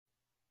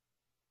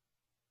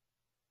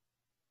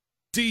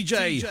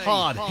DJ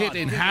Hard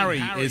Hitting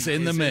Harry is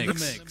in the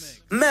mix.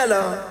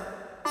 Mellow.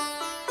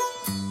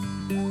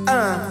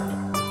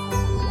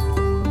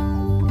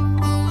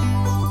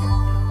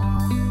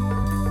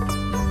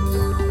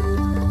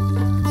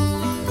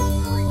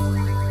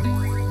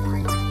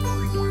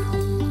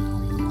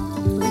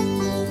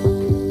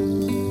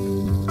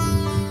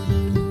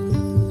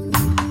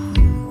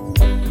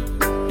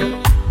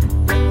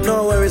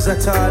 No worries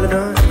at all, you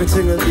know.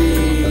 Everything will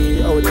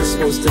be how it is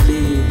supposed to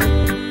be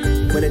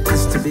when it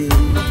is to be.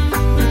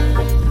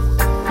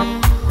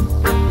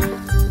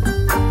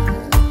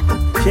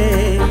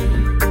 Yeah.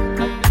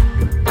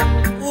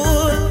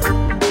 Ooh.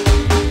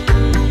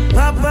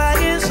 Papa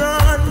is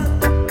on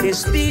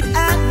his feet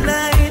at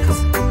night,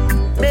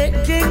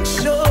 making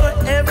sure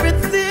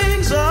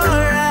everything's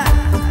alright.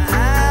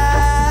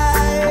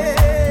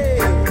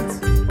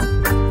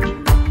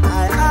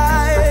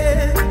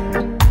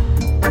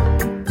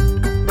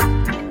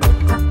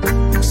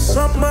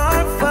 Some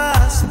are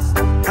fast,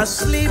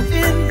 asleep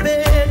in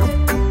bed,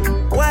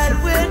 while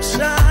we're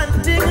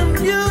chanting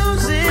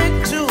music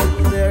to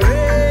their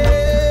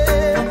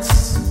heads,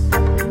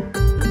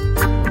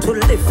 to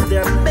lift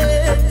their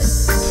beds.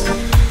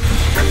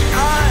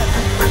 Our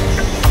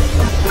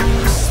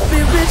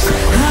spirits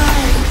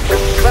high,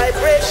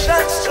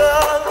 vibration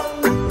strong.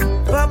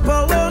 Papa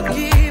will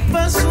keep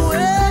us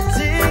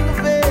waiting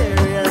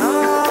very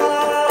long.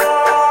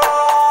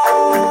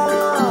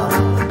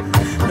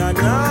 Na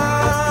na.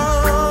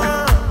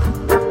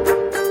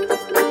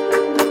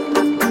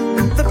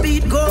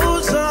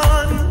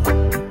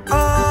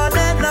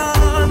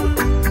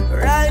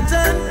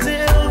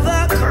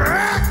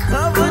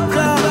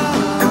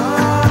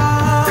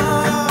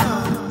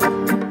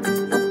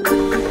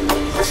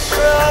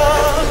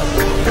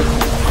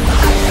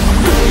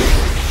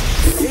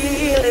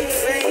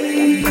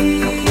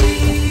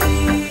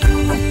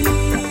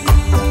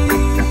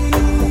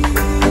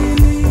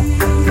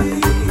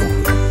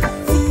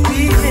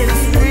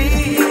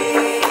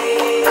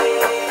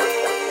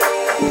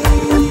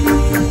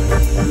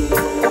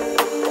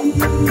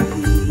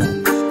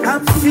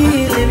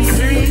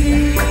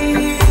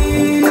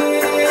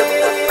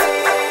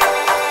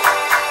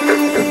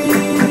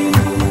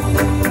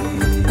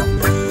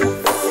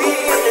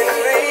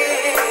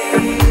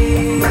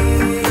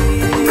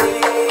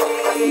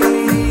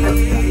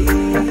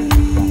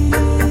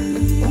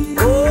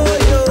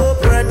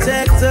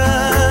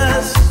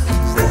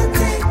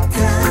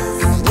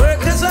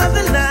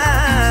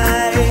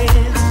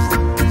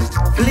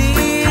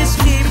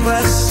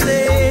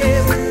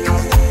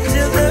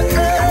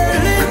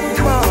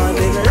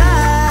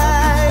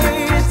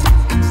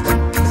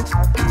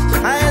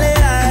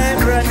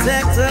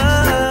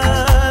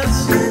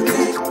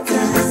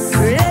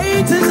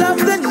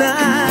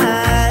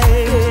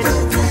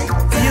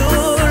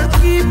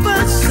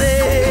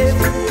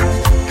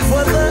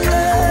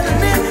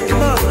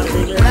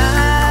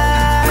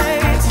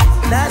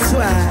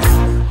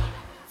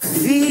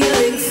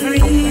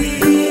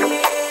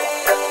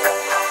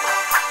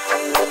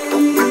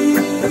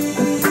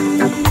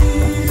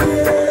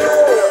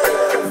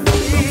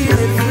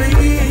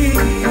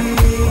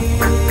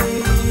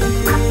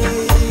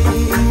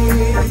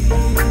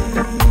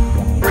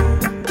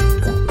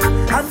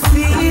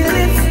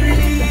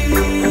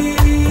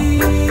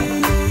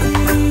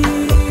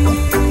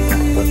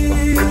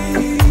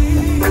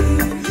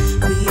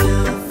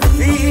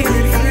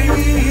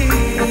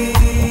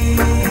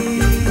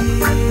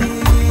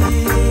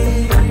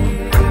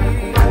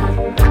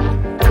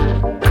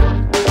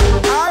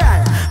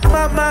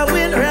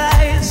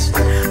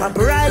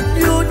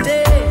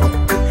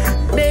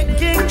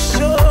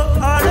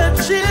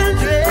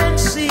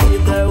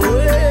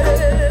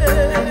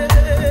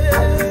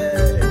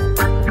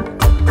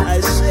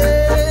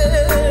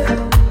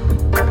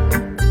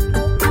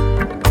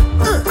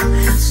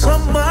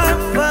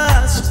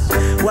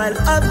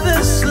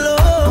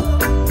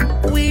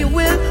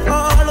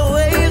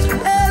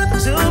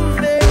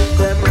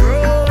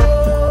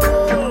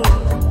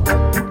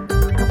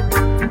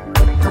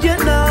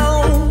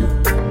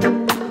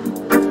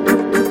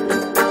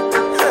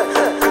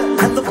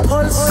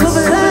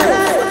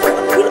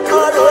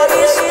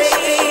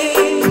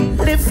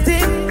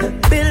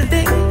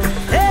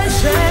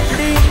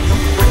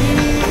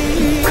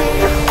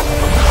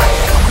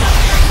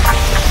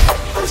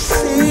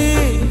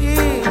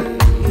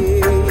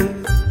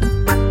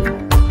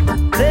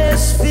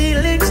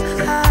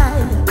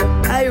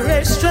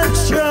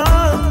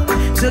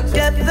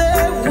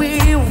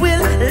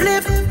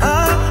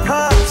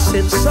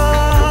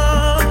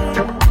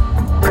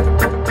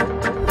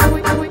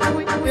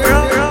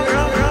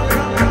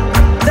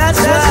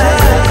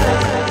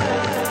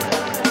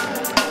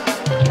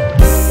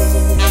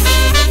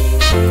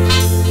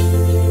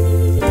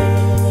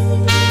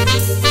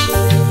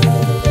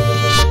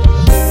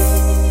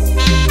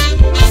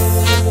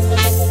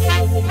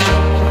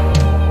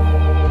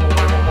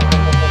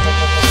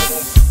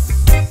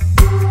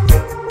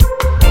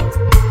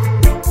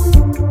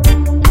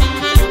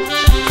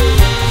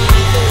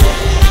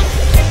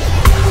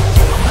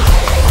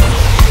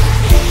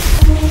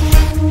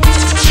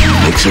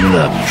 some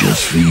love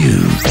just for you.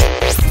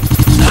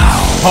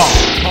 Now.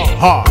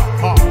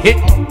 Hit,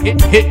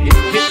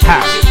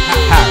 Harry.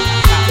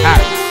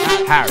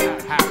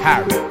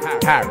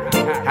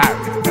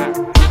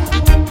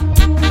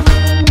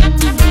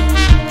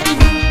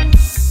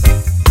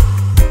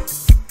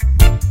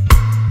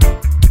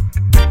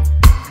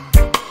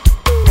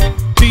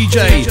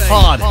 DJ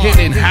Hard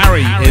Hitting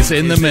Harry is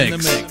in the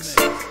mix.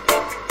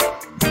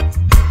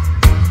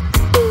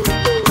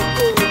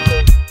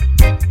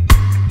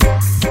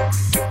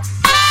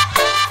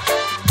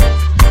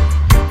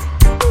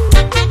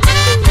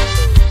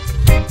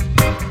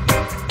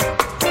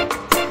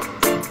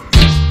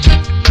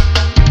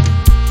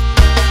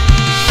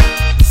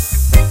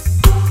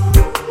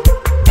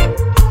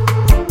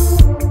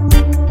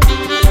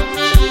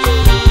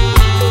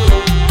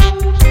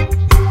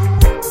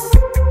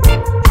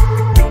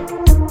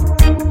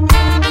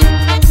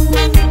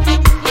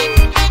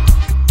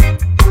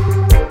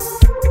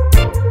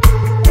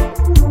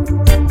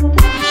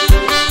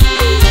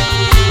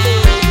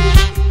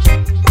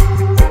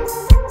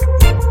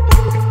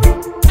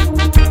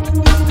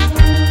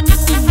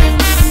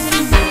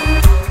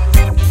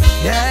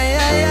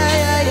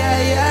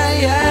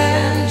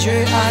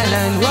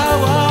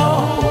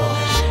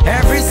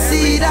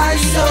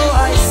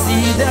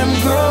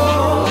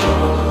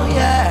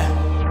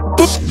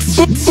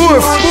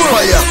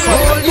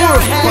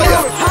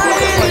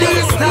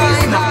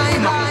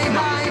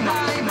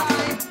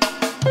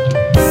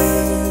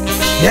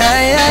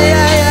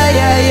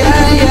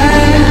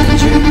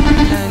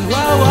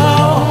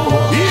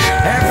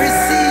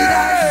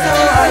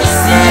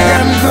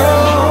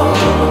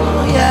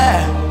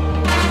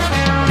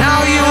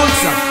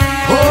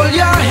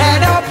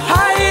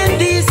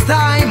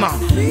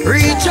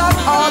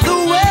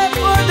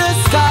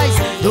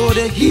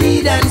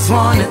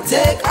 Wanna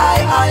take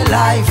I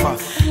life,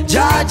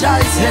 Jaja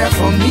is here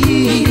for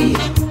me.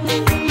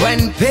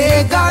 When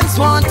pagans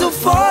want to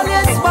fall,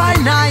 yes, by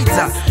night,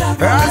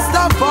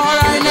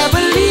 Rastafari never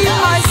leave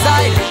my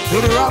side.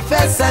 Through the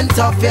roughest and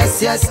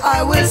toughest, yes,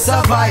 I will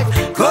survive,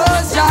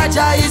 cause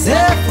Jaja is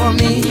here for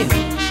me.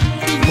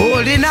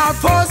 Holding out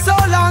for so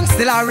long,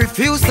 still I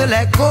refuse to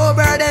let go.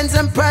 Burdens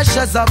and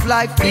pressures of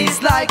life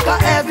feels like a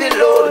heavy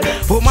load.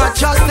 Put my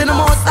trust in the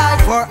Most High,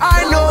 for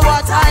I know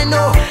what I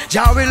know.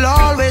 Jah will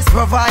always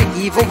provide,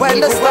 even when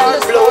the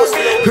storm blows.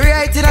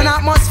 Creating an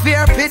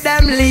atmosphere for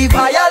them leave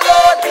I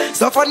alone.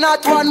 So for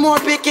not one more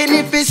picking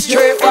if it's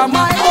straight from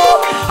my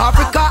home.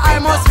 Africa I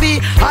must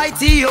be,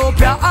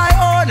 Ethiopia I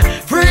own.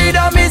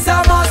 Freedom is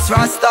a must,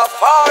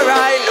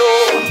 Rastafari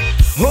know.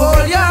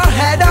 Hold your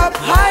head up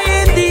high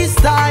in this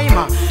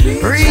time.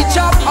 Reach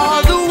up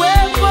all the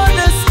way for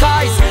the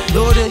skies.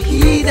 Though the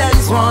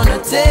heathens wanna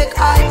take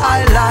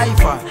I life,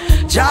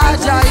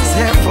 Jaja is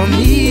here for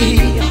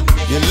me.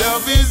 Your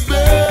love is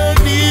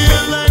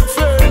burning like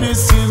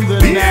furnace in the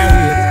night.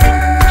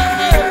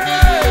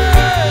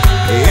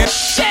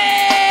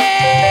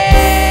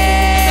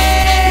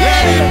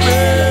 Let it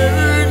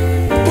burn.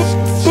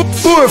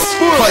 Pour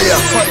fire.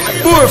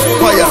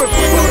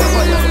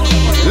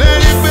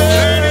 Let it burn.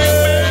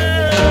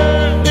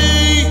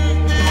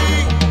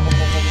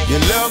 Your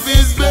love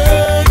is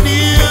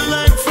burning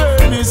like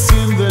furnace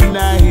in the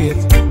night,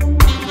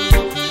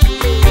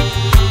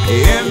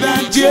 and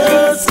I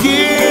just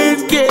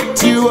can't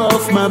get you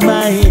off my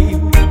mind.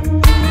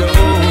 No,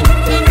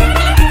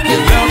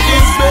 your love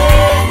is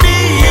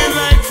burning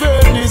like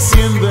furnace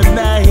in the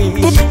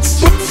night.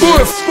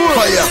 Pour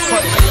fire.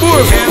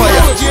 And I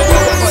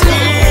just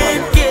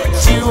can't get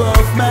you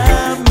off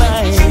my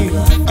mind.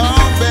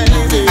 Oh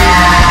baby,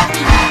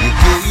 you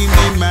came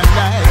in my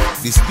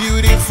life, this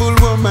beautiful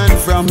woman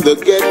from the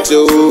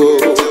ghetto,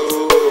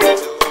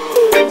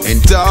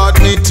 and taught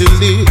me to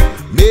live,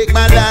 make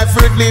my life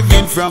worth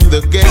living from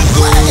the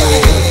get-go.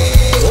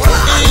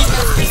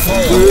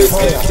 Words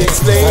can't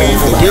explain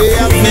the way I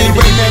feel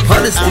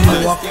whenever I'm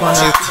not.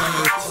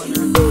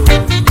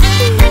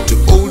 To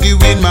hold you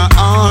in my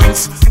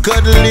arms,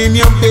 cuddle in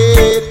your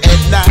bed at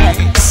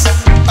night.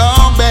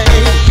 Oh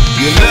babe,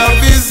 your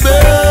love is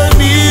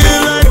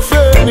burning like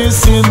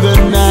furnace in the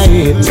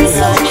night.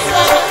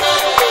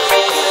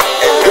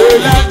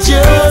 Girl, I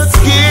just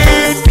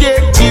can't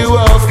get you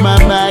off my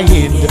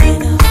mind.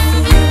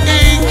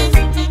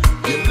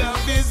 Your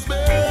love is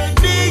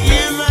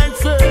burning like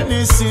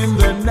furnace in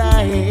the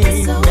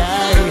night.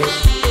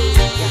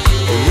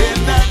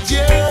 And I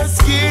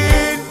just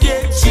can't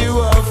get you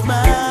off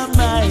my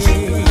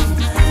mind.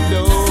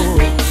 No.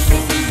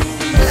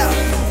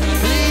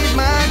 Please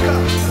my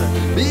God,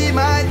 be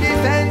my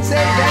defense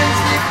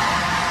against me.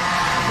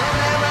 Don't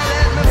ever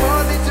let me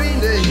fall between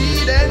the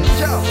heat and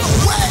jaw.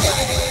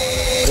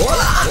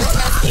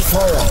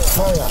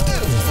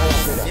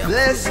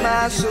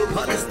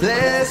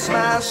 Bless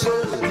my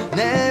soul,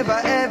 never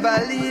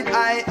ever leave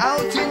I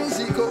out in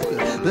the cold.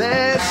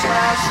 Bless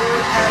my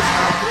soul as I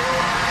pray,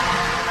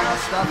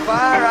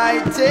 Rastafari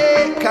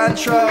take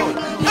control.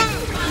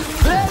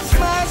 Bless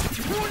my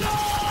soul,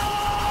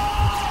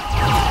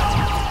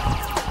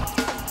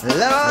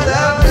 Lord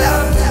of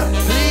love,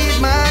 please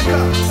my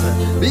God,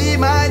 Be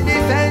my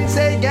defense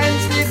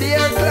against the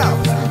beer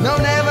club. No,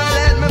 never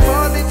let me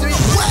fall between.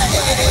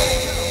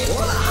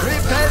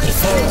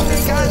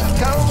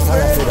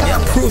 Yeah,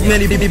 prove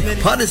many be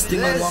hottest thing.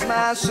 Bless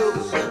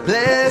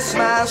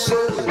my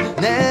soul,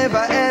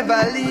 never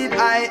ever leave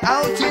I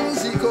out in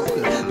the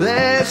cold.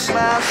 Bless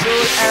my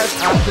soul as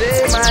I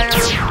play my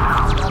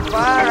role,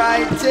 far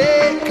I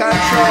take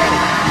control.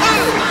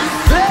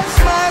 Bless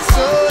my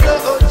soul,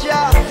 oh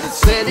Jah,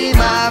 steady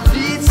my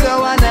feet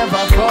so I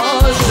never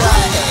fall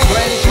down.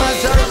 Quench my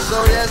thirst, so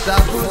yes I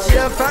put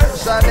you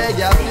first. I beg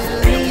you fill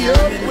me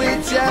up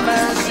with your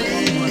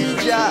mercy,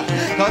 Jah.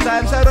 Cause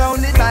I'm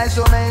surrounded by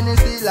so many,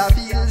 still I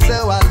feel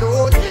so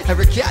alone.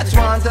 Every cat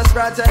wants a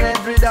sprat and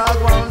every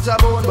dog wants a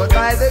bone. But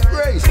by the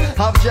grace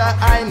of Jah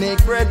I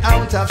make bread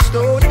out of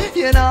stone.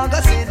 You know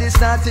I see this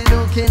naughty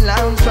looking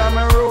lounge from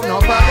a room. No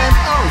problem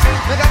house,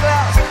 make a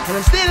glass, and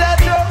I'm still a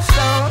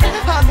drumstone.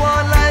 I'm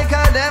one like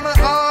a devil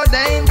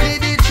ordained to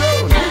the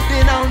throne.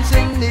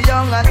 Denouncing the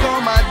young and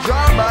come a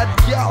drum at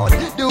God.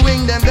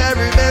 Doing them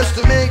very best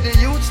to make the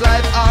youth's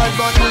life hard.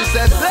 But we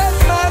said bless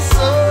my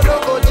soul,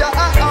 oh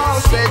Jah,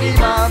 steady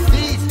my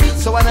feet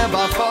so I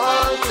never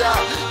falter.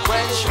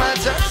 Quench my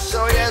thirst,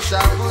 so yes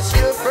I put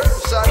you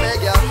first. I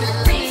beg you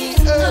fill me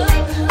up,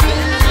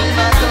 fill me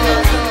my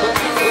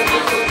cup.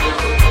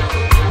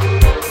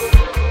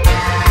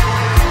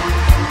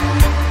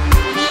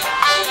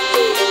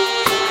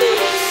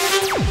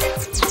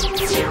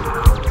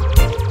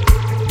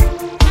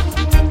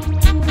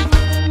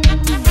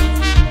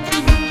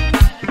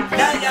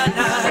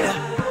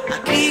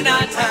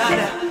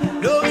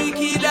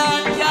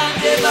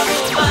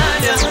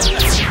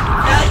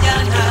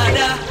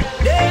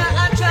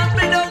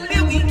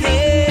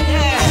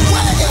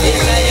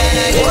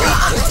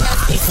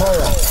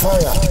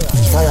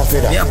 Fire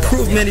feather. Yeah,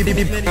 prove many be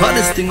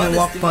hottest thing when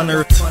walk on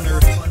earth.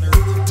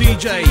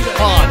 DJ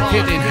Hard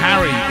Hitting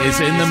Harry is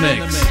in the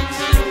mix.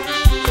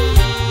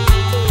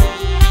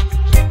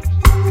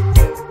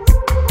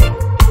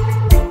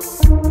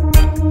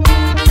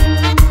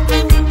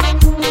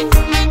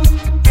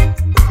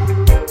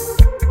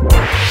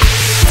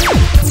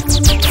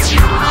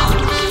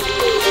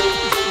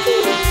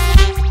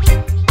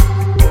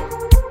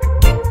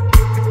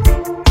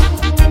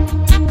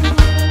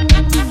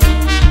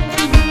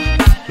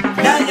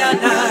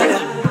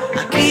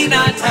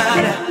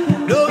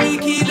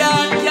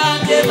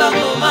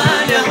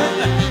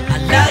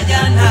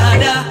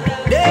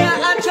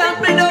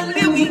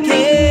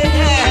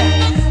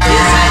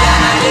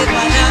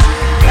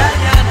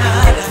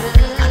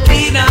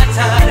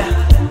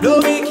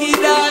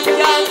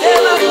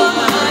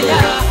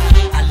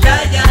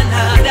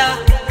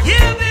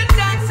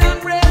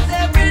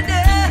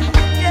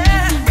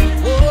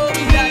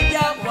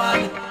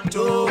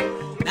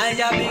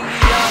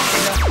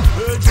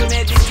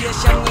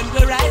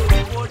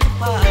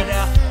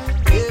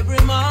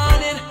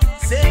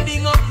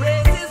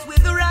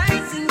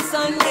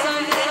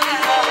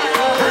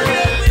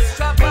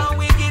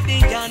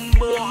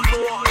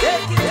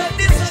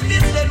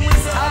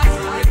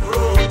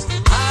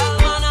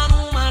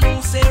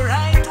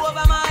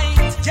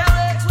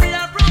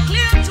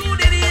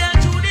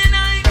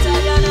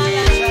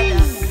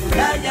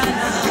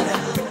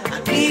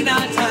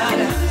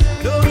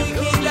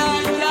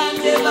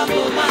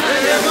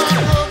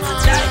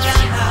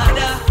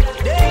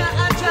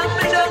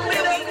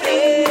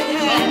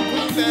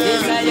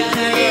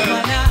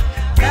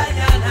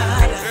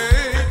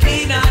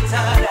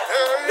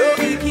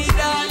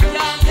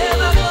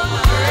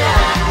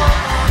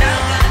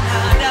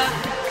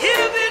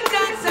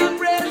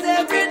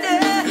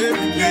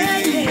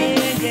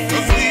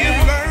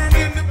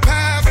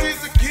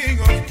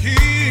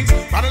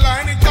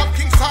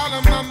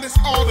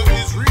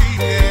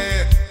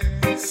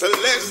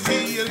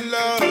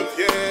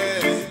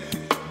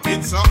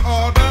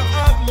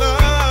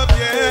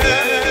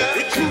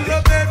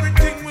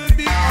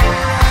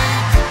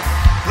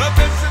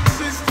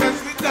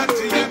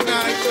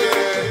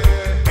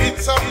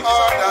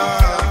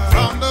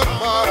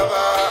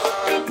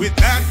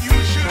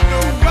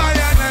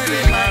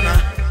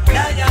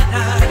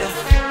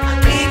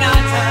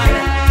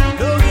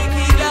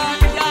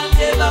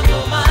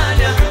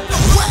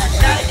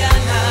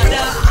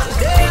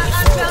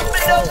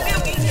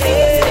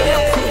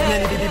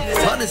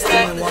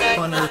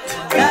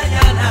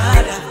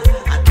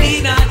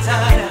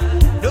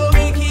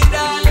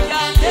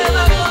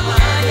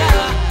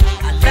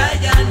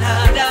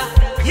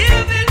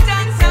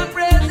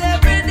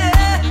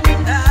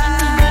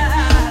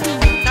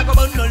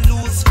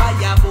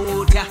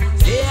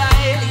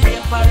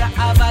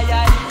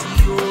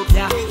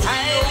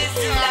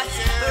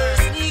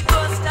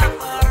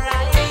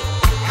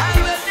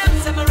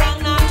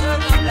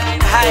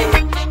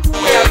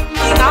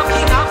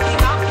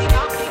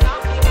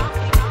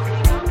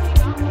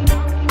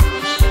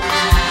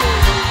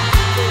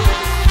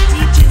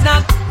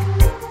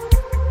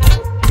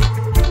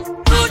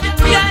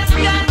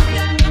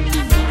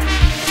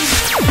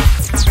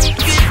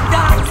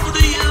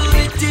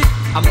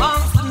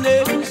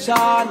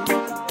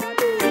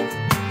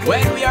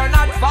 when we are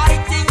not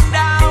fighting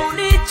down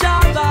each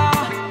other,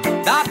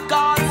 that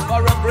calls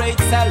for a great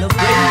celebration.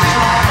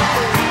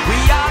 We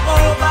have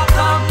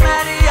overcome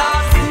many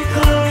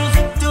obstacles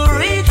to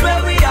reach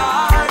where we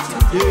are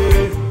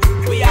today.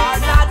 We are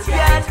not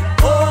yet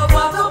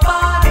over the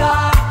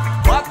border,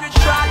 but we're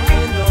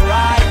tracking the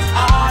right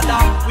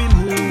order. We're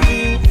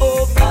moving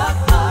over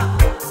the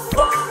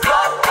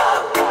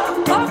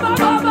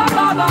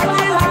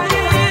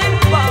line,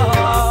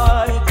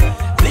 boy.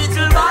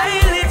 Little by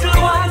little,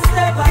 one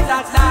step at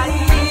a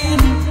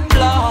time,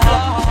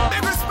 Lord.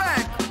 Big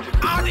respect,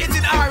 all it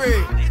in Harry.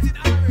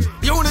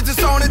 Unity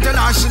Sound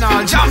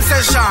International Jam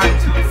Session.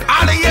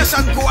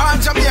 Alliation crew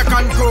and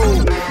Jamaican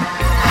crew.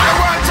 I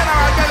want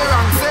General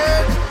Bellerang, say,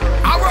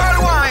 a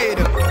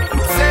worldwide.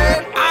 Say,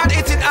 and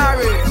it in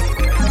Harry.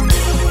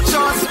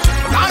 Just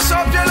dash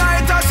up your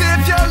lighters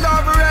if you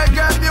love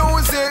reggae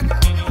music.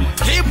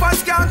 Keep us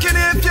skanking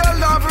if you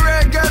love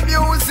reggae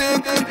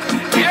music.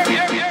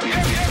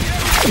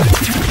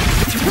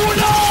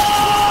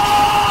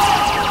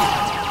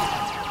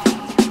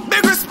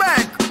 Big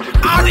respect,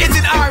 all it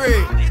in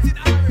Harry.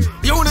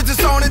 Unity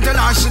Sound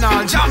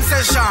International Jam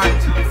Session.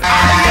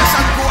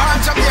 Alliation crew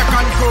and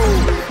Jamaican crew.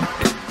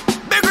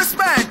 Big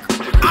respect,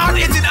 all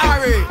it in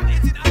Harry.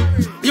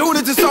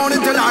 Unity Sound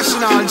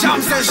International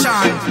Jam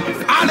Session.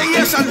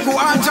 Alliation crew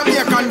and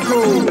Jamaican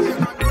crew.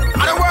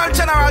 And the world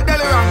General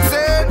Bellerang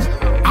said,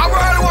 a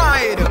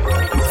worldwide.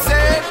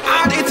 Say,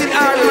 and it in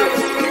Harry.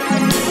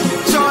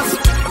 Just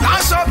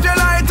dash up your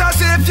lighters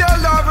if you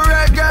love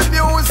reggae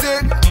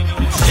music.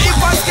 Keep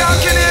us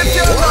skanking if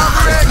you love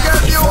reggae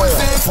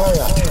music.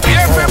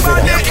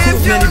 Everybody if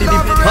you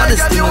love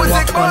reggae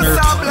music, must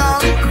have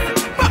long.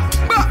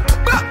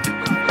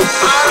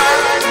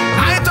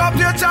 Light up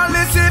your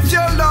chalice if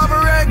you love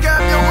reggae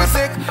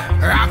music.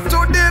 Rock to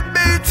the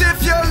beat if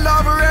you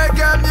love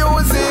reggae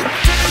music.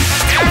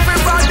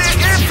 Everybody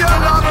if you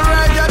love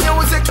reggae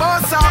music,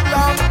 must have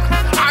long.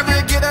 I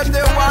will get them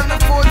the 1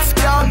 foot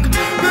skank.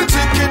 The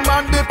chicken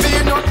man, the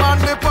peanut man,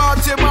 the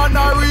party man,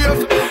 a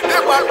rave. The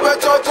man we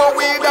judge how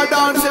we the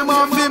dancing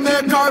man, we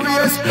make a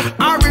race.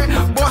 I will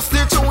bust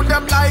it to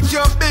them like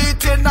you're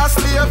beating a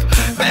slave.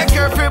 Make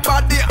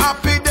everybody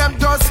happy, them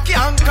just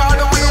skank all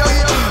the way.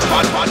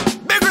 But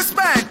big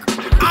respect,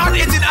 all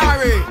it in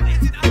Harry.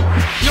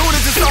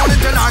 Unity Sound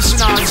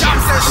International Jam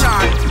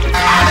Session.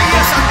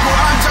 Alliation crew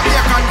and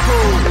Jamaican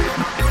crew.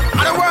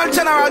 And the world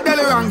General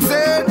Bellerang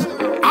said,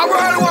 a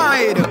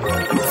worldwide.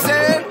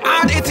 Said,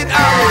 and it in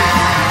Harry.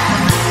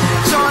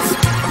 Just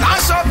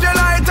dash up your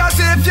lighters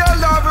if you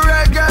love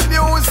reggae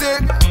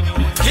music.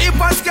 Keep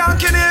us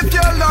skanking if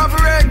you love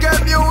reggae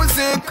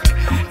music.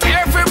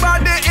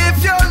 Everybody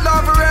if you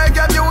love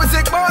reggae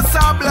music, must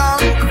have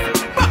blank.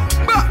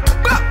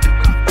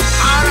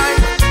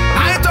 Alright,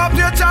 light up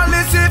your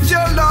chalice if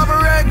you love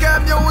reggae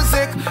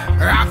music.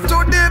 Rock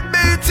to the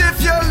beat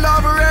if you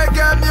love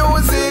reggae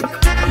music.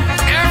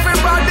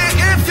 Everybody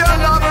if you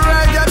love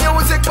reggae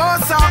music,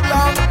 must have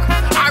blank.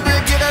 I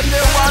will give them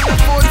the 1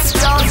 foot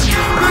skank.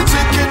 The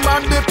chicken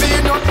man, the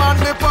peanut man,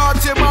 the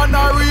party man,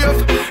 a rave.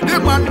 The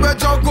man we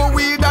juggle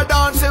with the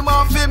dancing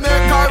man, fi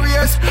make a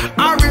race.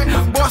 I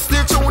will bust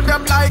it to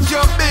them like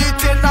you're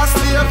beating a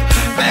slave.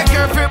 Make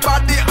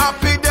everybody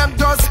happy, them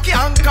just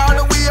can't call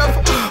the wave.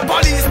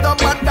 Police no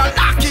matter,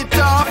 knock it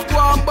off, go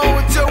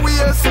about your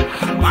waist.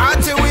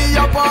 Party we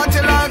a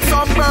party like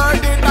some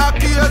bird in a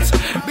cage.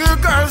 The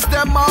girls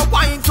them a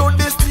wine to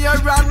the snare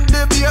and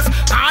the bass.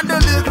 And the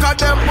liquor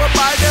them will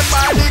buy them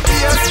by the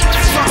case.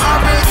 So I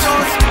will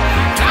just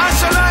flash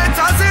your lights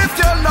as if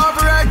you love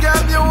reggae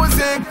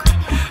music.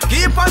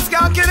 Keep us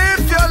skanking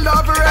if you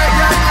love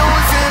reggae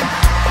music.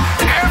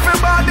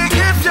 Everybody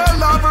if you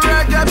love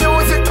reggae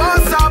music,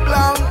 must have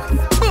long.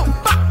 Boom,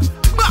 ba,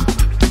 ba,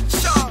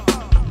 sure.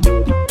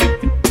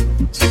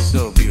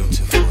 So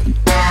beautiful.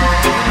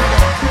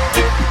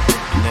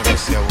 Never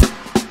say a word.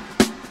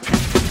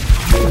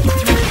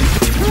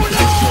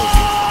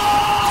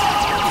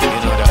 You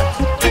know that.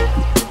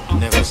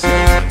 Never say a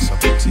word,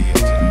 something to you.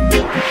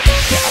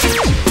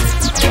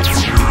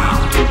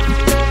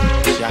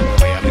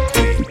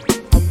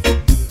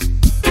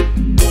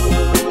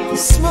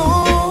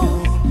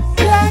 Smooth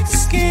black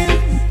skin,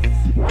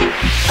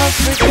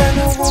 African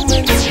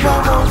woman, you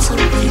want to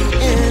be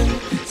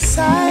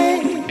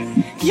inside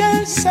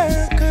your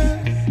circle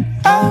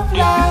of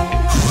life.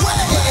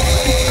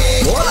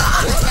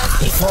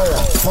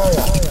 Fire,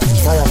 fire.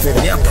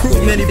 Yeah,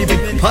 prove many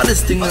the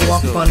hottest thing that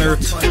walk on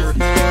earth.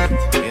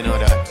 You know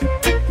that.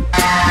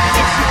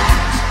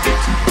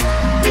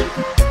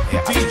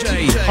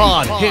 DJ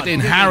Hard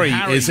Hitting Harry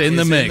is in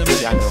the mix.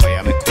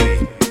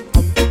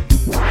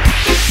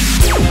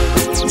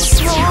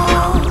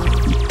 Small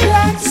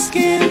black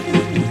skin,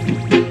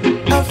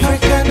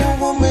 African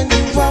woman,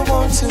 you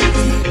want to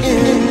be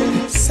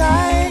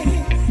inside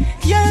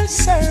your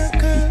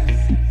circle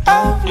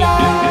of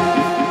life.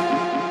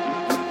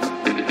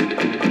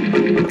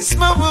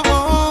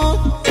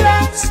 Small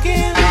black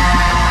skin,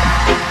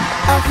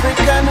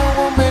 African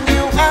woman,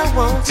 you I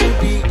want to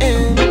be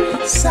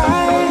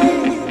inside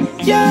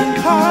your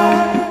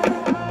heart.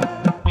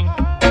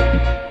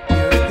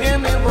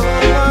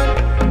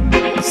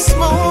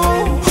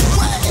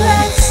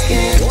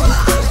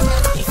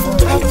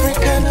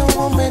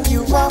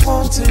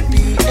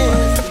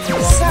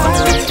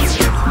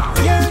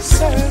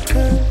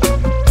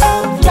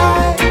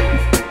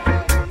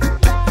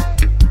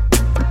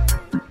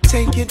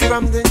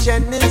 from the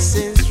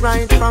genesis,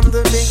 right from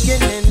the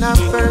beginning. I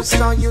first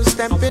saw you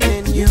stepping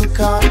in, you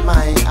caught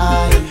my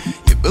eye.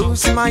 You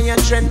boost my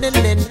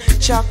adrenaline,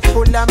 chock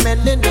full of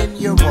melanin.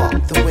 You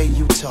walk the way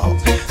you talk,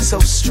 so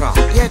strong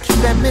yet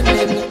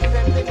feminine.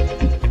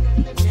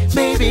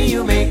 Baby,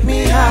 you make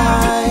me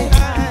high.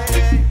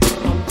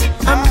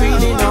 I'm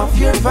reading off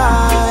your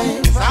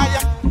vibe,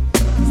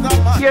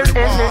 your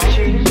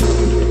energy.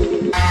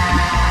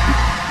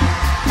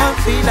 I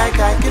feel like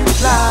I can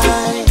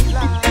fly.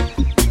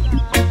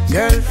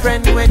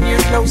 Girlfriend, when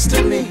you're close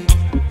to me,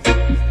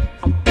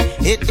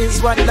 it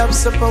is what love's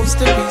supposed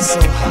to be.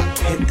 So hot,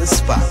 hit the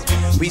spot,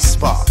 we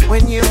spark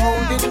when you're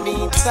holding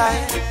me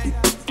tight.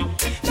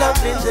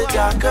 Love in the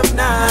dark of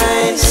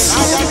night.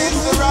 I am in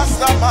the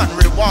Rastaman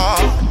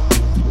reward.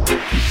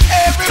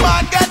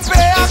 Everyone gets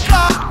paid a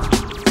clock.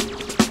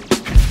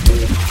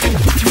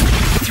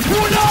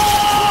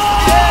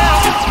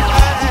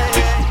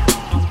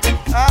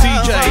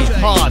 DJ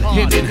Hard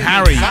Hitting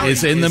Harry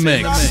is in the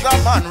mix.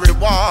 Rastaman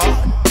reward.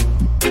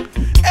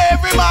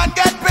 Every man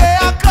get pay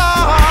a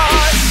card.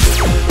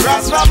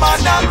 Rastaman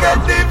now get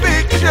the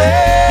victory.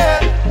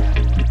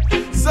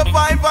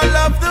 Survival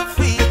of the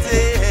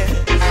defeated.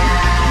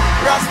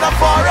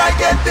 Rastafari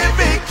get the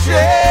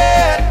victory.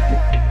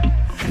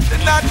 The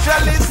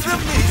naturalist the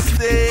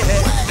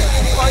mistake.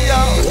 Oh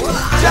yo,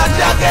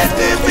 Jaja get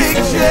the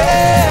victory.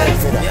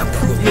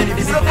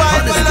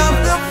 Survival of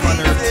the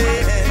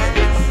defeated.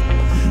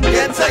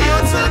 Get to you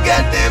to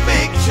get the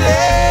victory.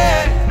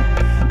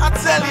 I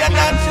tell you,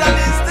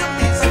 naturalist the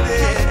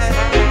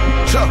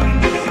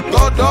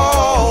go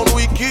down,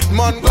 wicked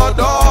man, go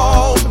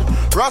down.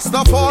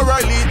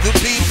 Rastafari lead the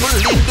people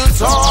in the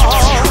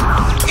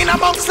town. In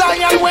amongst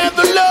Zion where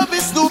the love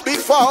is to be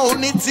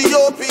found.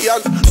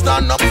 Ethiopians,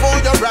 stand up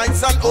for your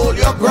rights and hold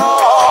your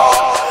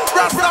ground.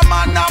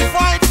 Rastaman now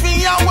fight for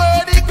your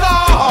worthy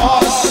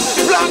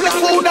cause. Plant the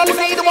food and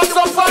feed what's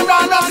up for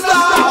Rasta.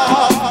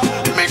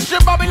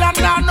 Mission Babylon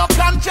now no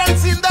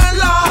conscience in their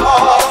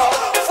law.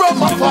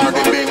 From afar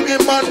the big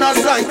man a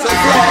sight of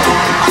love.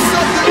 I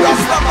saw the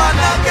Rastaman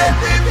I get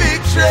the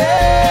victory.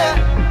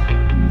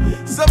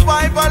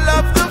 Survival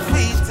of the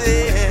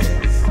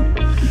fetus.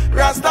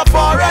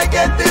 Rastafari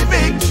get the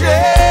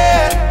victory.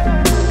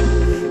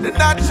 The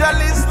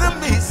naturalist the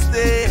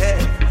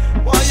mistake.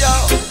 Why yo,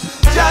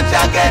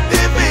 Jaja get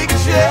the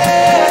victory.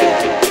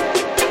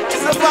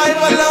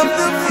 Survival of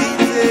the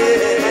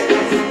fetus.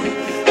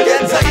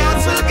 Get to you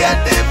to get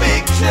the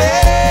victory.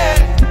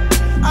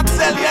 I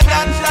tell you,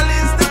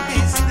 naturalist the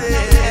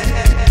mistake.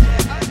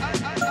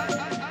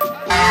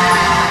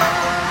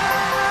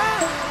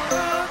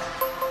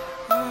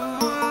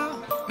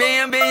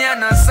 Baby, you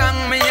know song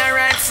me a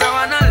write so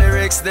on the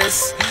lyrics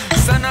this.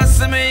 So now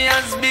see me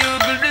as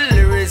beautiful the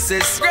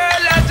lyricist. Girl,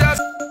 I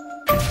just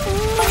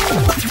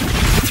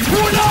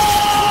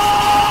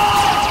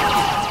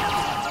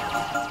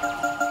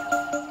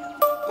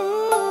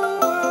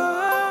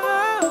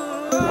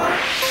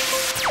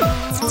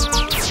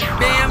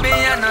baby,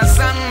 you know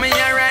song me a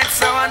write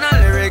so on the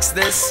lyrics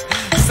this.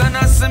 So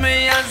now see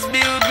me as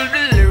beautiful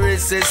the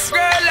lyricist.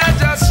 Girl, I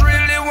just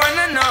really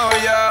wanna know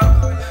ya.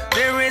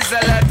 There is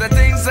a lot of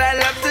things I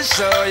love to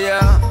show ya.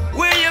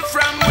 Where you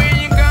from, where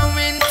you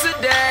going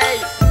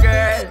today?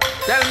 Girl,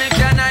 tell me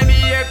can I be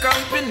your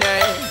company?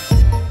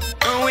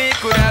 We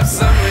could have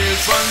some real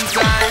fun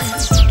time.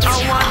 I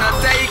wanna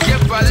take you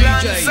for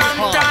lunch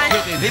sometime.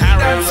 If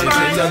that's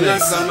fine, tell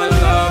us I'ma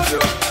love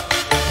you.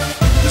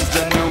 Just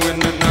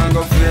genuine and I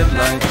go feel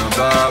like a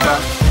baba.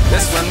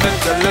 This one they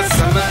tell us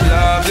I'ma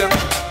love you.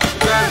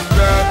 Girl,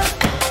 girl,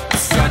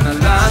 it's gonna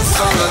last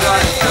for a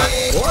lifetime.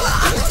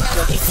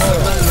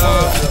 I'ma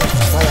love you.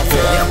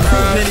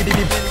 Many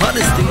the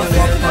hottest thing I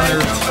walk on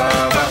earth.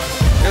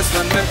 This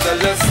one they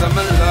tell us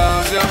I'ma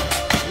love you.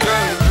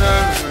 Girl,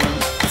 girl,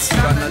 it's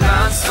gonna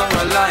last for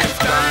a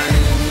lifetime.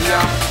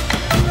 Yeah.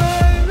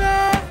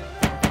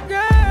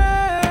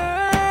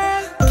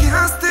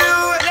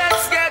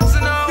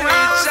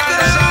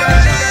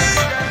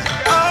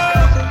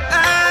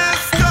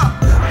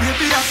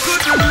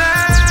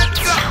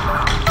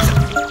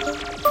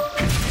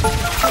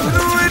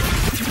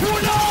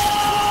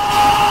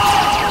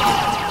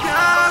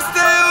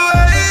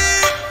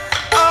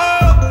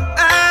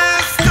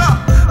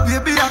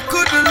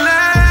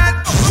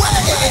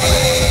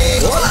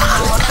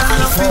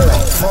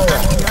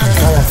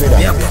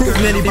 Yeah, prove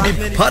many the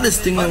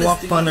hottest thing I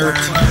walk on earth.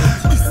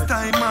 This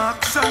time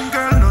action,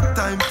 girl, no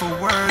time for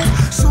words.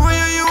 Show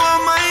you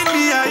are mine,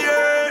 me I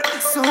heard.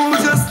 So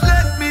just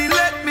let me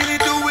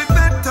do it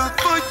better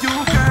for you,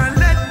 girl.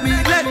 Let me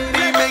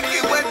make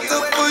it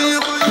better for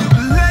you.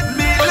 Let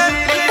me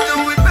do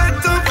it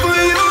better for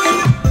you.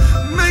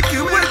 Make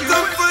it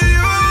better for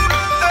you.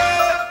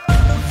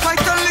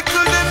 Fight a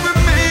little, then we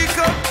make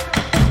up.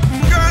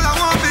 Girl, I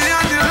want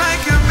behind you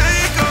like your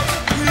makeup.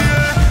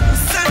 Yeah,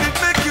 send it,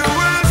 make your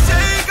world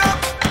shake up.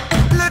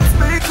 Let's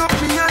make up,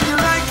 me and you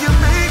like your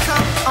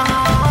makeup.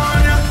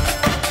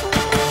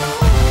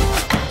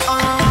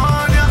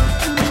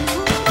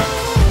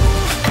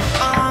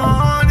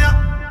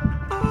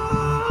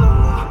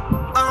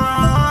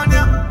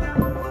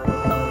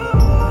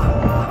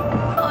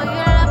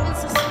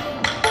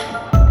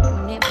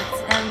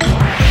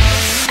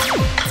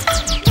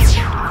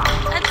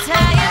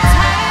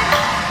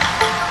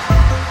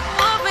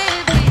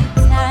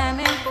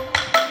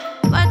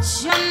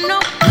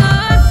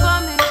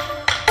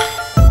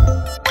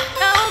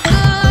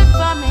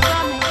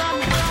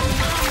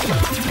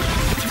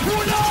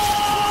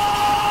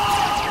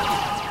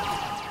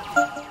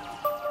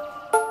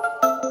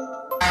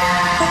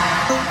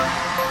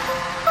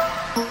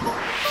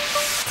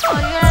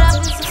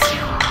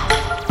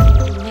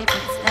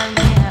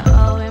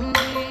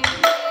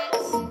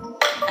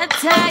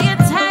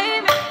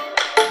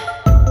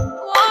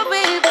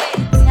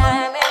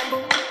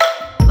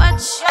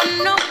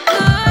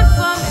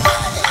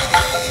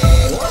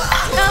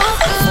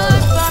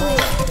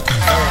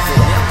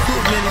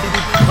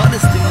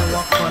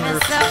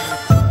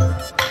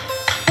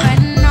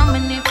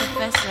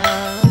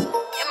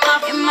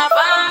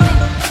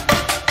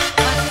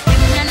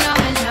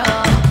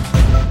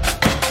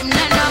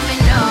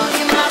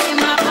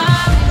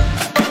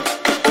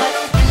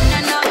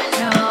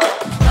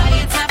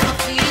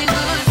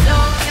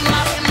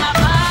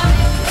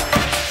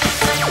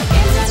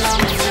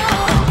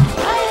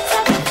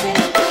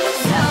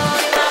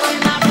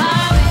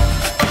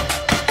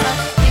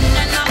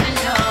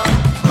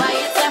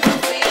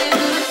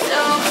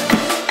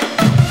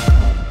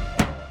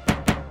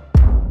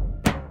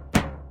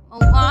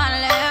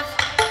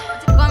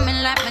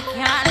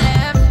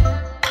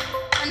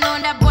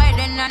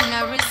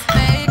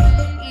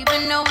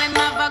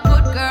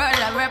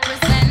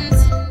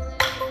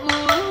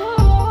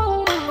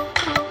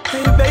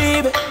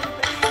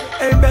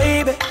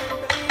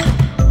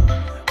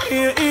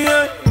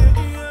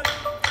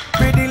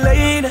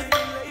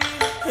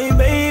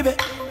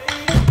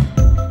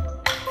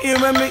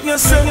 you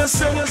sing.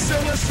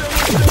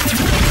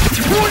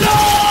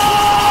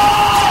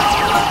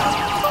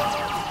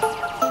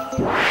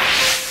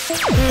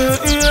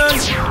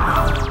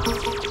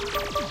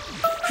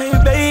 Hey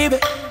baby,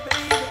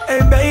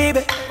 hey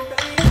baby,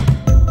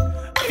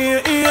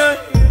 yeah.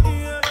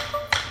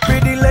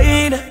 Pretty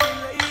lady,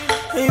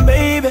 hey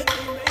baby,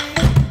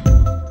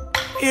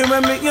 you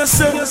remember you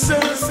sing.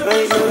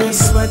 Right now you're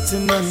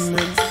sweating on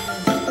me,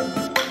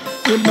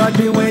 your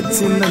body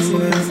wetting on me.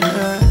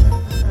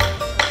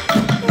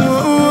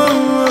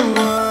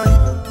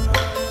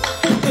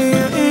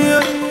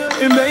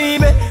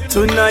 Baby,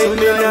 tonight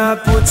me nah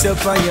put you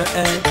on your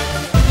head.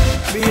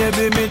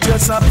 Baby, me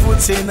just a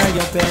put in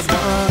your bed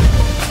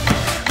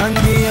and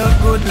give you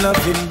good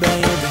loving,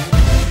 baby.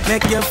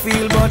 Make you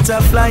feel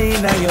butterfly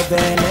in your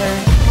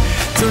belly.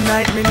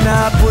 Tonight me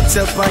nah put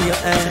you on your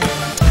head.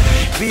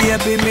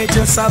 Baby, me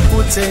just a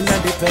put in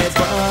the bed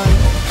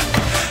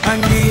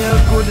and give you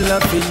good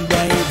loving,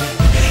 baby.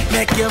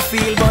 Make you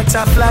feel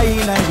butterfly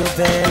in your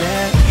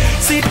belly.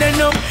 Sit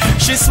down up,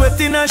 she's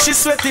sweating and she's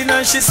sweating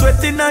and she's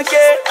sweating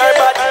again. Her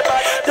body,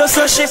 just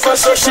so she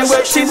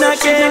wetting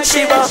again.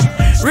 She was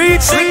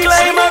reach the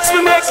climax,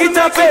 we make it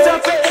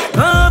happen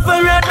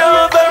over and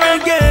over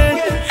again.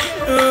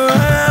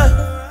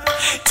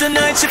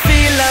 Tonight she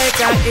feel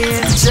like an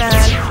angel.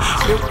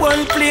 The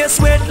one place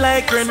wet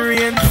like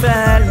rain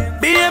fall.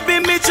 Baby,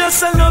 me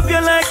just love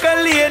you like a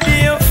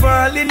lady. You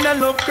fall in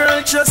love,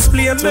 girl, just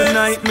play me.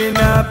 Tonight me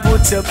nah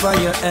put you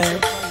on your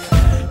head.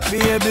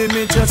 Baby,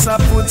 me just a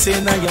put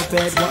in your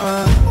bed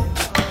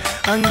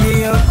and give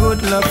you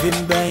good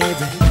loving,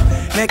 baby.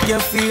 Make you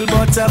feel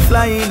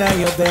butterfly in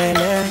your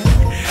belly.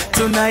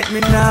 Tonight me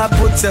nah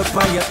put up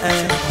on your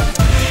head.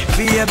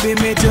 Baby,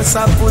 me just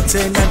a put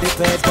in the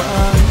bed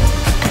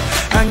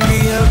and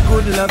give you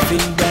good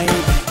loving, baby.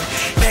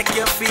 Make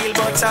you feel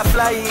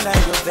butterfly in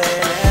your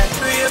belly.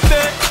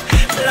 Baby,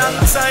 long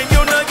time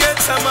you no get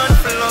someone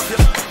to love you.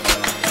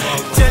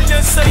 Tell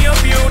you say you're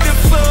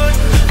beautiful,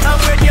 and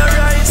when you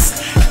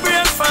rise,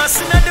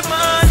 breakfast in the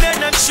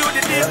morning and shoot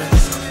the dip.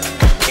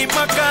 If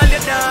I call you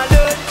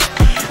darling,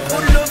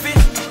 good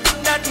loving,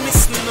 that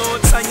miss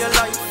notes on your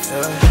life.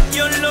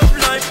 Your love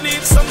life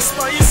needs some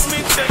spice, me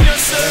tell you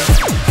so.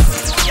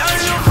 Your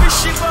love is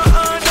shiver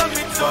hard and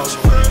me touch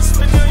first.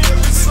 When you hear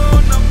the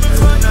sound of me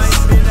run, I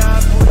been a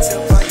put you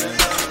on your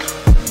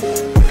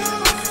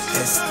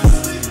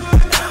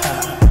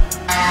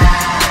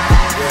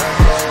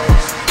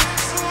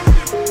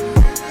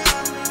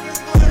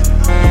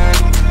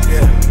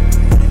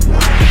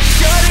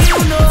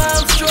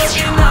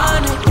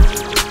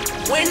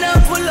when I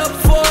pull up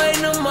 4 in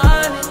the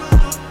morning,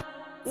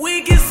 we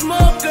can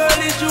smoke, girl,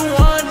 if you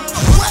want it.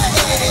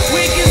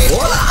 We can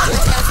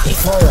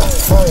Fire.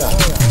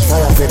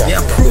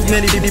 Yeah, prove me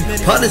the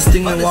hottest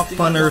thing and walk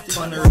on earth.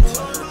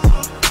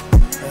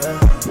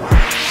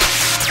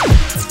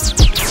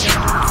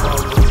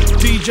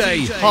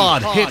 DJ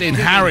Hard Hitting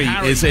Harry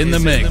is in the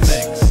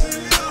mix.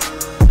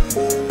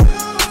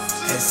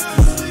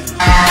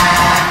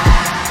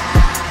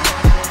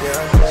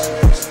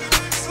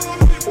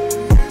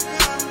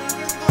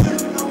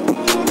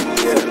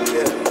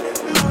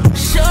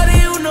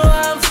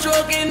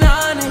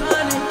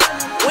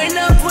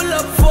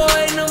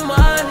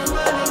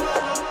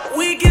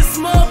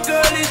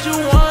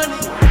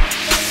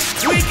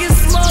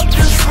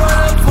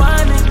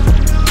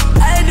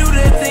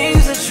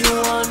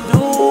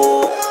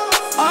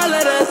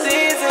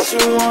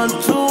 You want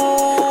to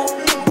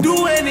do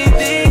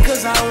anything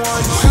cause I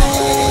want to.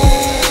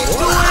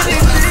 Do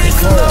anything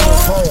cause I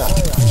want to.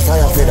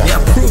 Fire. Yeah,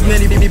 prove me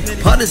the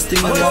hottest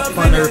thing and walk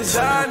on earth.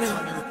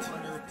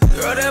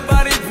 Girl, that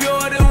body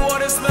pure, the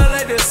water smell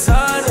like the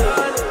sun.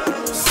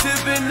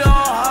 Sipping no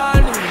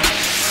honey.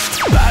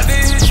 Body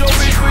hit your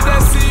bitch when I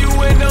see you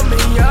in the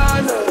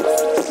manana.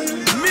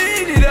 Me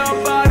need a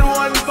bad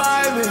one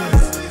by me.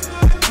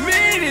 Me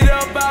need a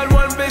bad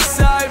one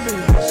beside me.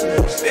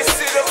 They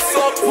see the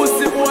fuck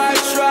pussy boy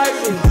try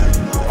me.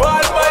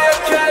 Bad boy you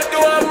can't do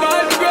a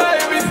man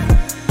gravy.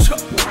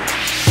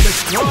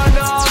 Let's go on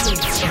me.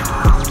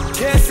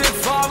 Can't say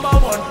farmer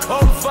one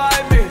come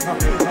find me.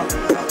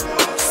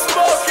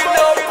 Smoking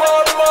up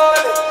on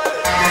money.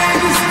 In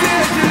the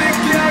stage you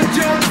can't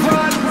jump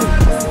on me.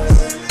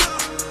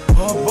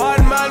 A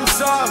bad man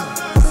song.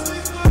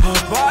 A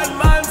bad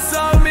man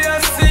song me a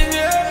sing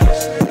it.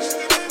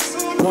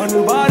 One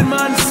bad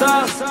man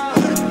song.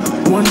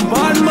 One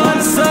bad man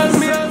song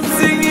me a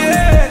sing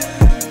it.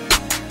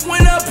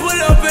 When I pull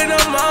up in the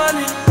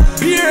morning,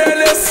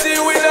 BLSC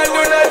when I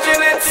do not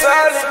chill it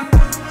solid.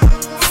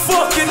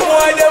 Fucking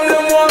boy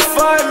them want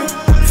find me.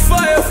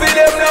 Fire for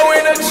them now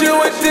when I chill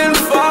with them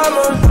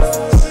farmer.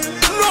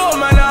 No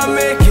man I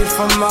make it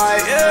from my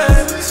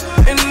ends,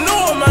 and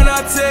no man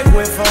I take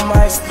away from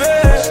my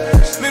space.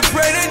 Me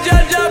pray the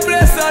judge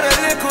bless all the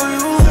little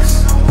youths.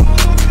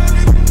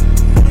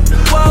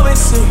 What we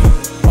sing?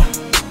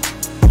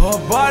 A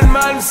bad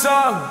man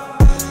song.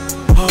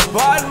 A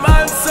bad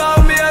man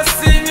song me a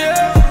sing it.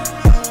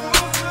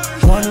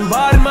 One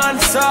bad man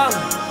song.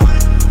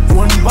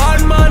 One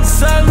bad man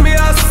song me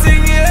a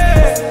sing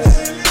it.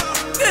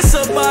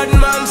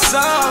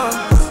 song.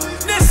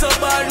 This a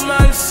bad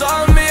man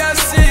song, me I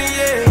sing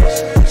it.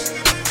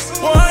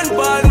 One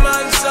bad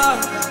man song.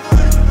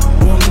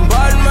 One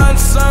bad man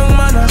song,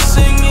 man I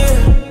sing it.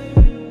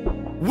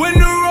 When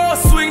the road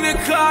swing the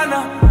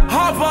corner,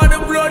 half of the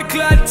blood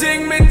clot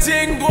thing, me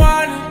ting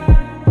one.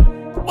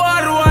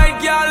 Bad white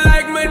girl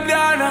like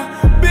Madonna.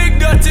 Big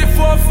dirty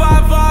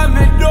 4-5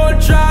 me don't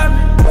try me.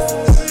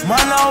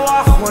 Man I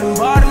walk one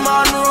bad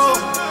man road.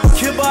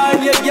 Keep on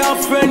your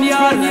girlfriend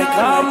yard like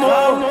I'm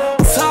home.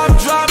 Top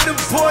drop the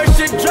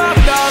Porsche, drop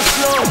down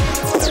slow.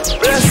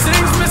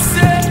 Blessings me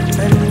say,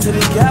 and to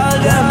the girl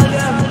them.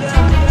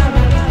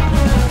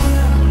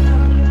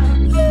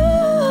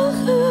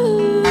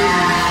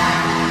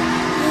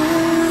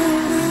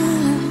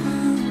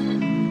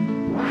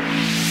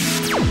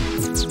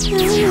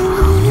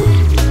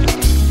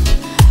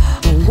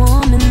 A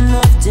woman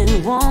often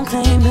won't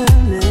claim her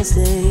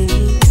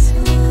mistakes,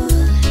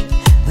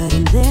 but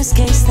in this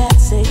case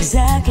that's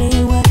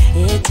exactly what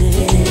it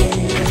did.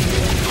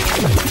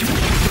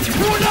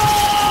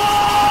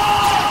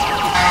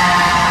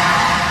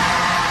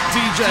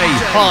 DJ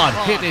Hard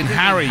Hitting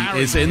Harry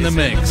is in the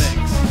mix.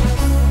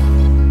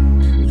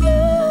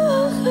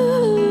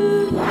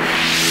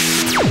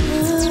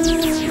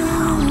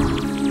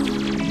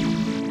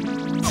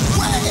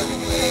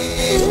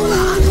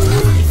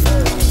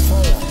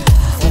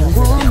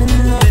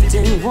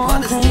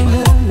 Won't claim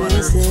her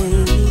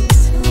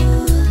mistakes,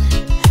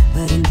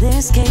 but in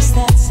this case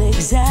that's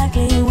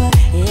exactly what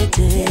it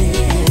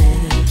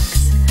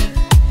takes.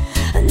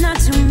 Not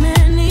too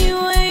many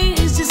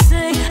ways to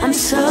say I'm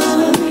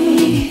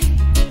sorry,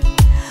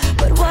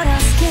 but what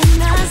else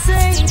can I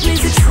say?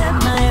 Please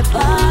accept my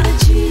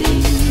apology.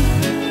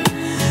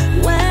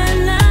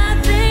 When I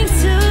think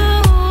to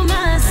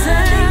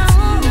myself,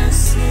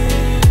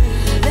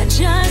 that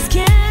just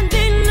can't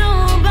be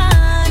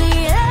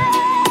nobody else.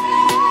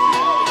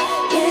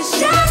 It's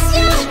just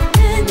you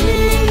and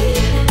me.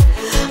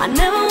 I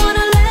never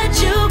wanna let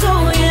you go,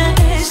 yeah.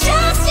 It's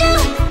just you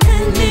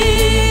and me.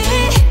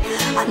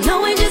 I know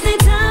we just need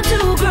time to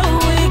grow.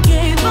 We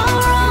gave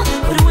our all,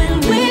 but when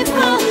we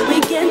fall, we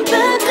get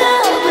back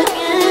up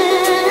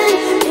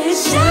again.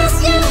 It's just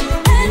you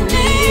and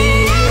me.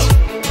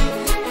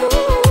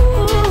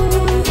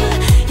 Ooh,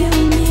 you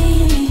and me.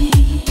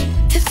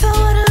 If I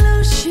were to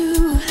lose you,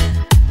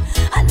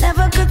 I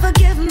never could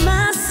forgive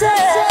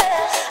myself.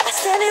 I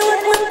said it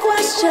with one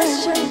question: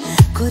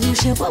 could you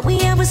share what we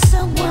had with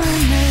someone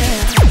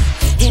else?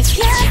 If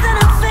yes, then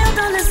I failed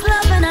on this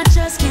love and I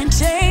just can't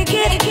take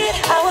it.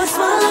 I will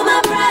swallow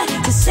my pride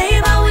to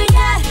save all we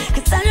got,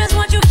 'cause I just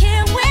want you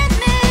here with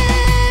me.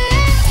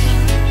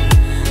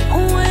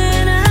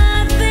 When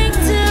I think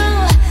to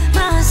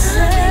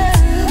myself,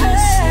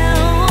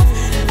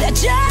 that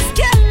just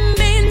can't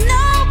be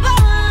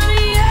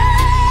nobody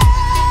else.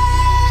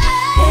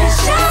 It's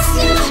just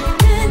you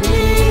and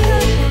me.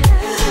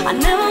 I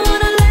never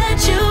wanna let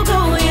you go,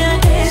 yeah.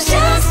 It's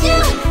just you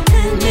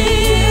and me.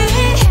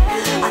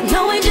 I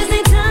know we just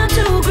need time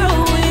to grow.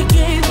 We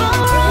gave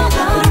our all,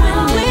 but when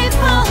we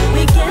fall,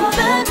 we get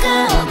back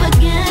up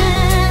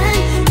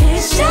again.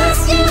 It's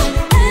just you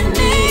and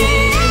me.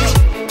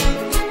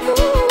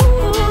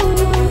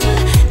 Ooh,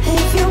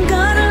 if you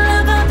got a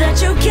lover that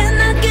you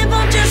cannot give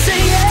up, just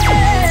say yeah.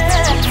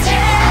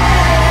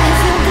 If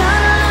you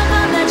got a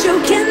lover that you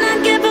cannot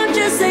give up,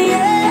 just say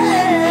yeah.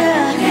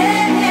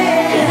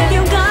 If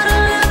you got a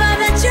lover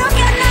that you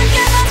cannot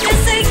give up,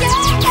 just say yeah.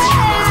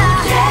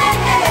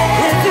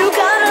 If you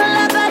got a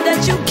lover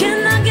that you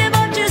cannot give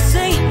up, just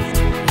say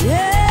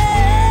yeah.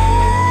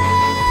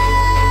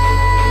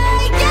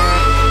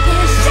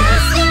 It's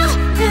just you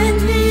and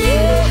me.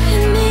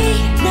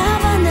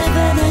 Never,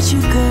 never let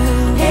you go.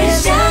 It's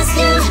just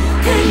you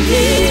and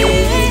me.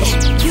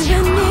 You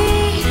and me,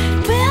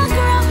 we'll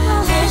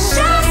grow. It's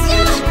just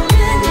you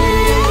and me.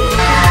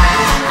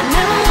 I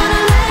never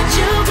wanna let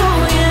you go,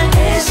 yeah.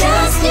 It's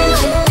just you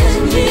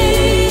and me.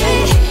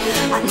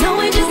 I know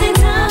we just need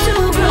time to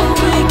grow.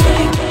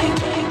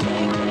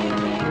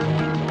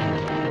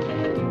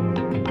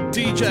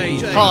 DJ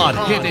Hard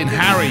Hitting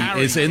Harry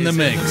is in the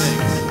mix.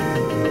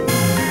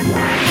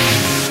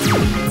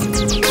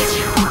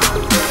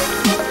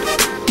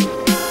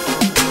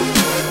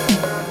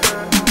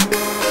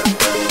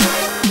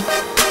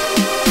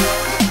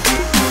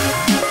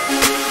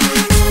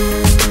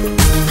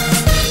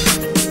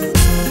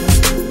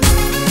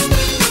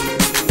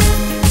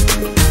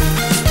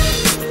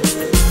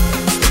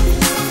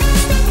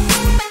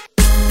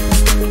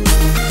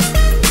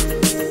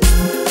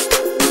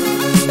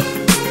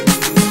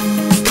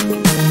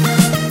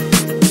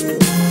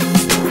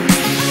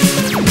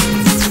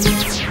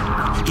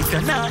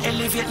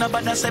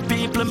 Nobody say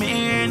people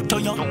mean to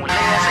you. Don't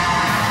lazy.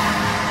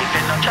 If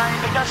you not try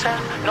for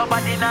yourself,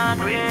 nobody not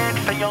wait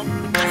for you.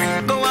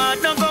 Go out,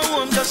 don't go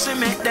home just to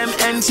make them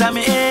answer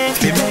me.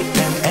 We make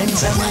them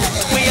answer me.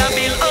 We are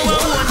build our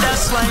own,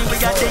 that's why we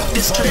gotta take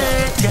this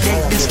straight. You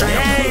take this straight.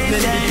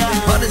 Day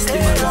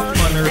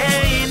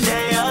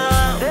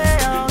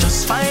out.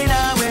 Just find a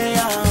way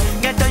out.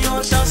 Get the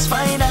youth, just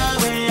find a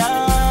way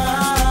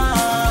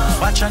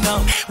out. Watch out now.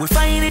 We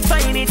find it, we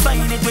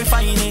find it.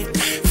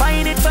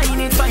 Find it,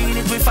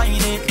 we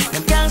find it.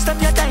 Them can't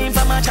stop your time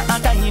for much a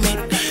time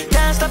it.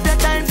 Can't stop your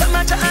time for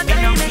much a time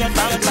it.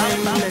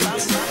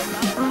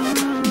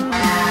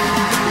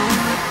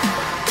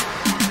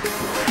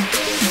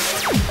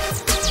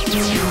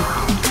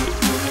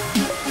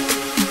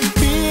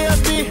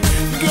 Baby,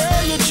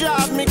 girl, you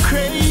drive me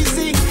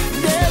crazy.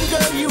 Damn,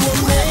 girl, you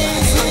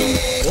amazing.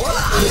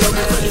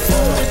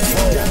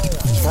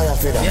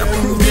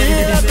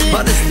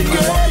 Baby,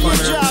 girl, you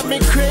drive me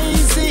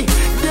crazy.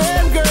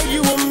 Damn, girl,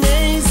 you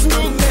amaze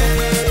me.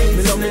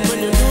 Me love me when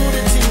you do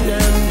the thing,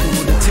 them.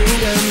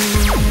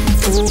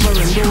 Over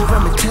and over,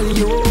 me tell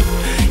you.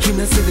 You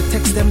know, see the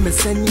text them me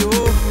send you.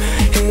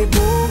 Hey,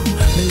 boo,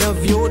 me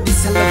love you.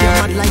 This I love you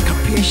mad like a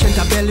patient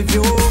at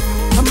Bellevue.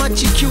 I'm a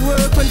chick you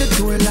work when the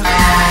door lock.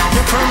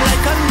 You come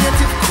like a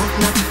native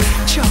coconut.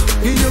 Cha,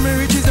 you know me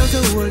riches out the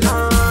whole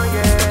lot.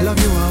 Love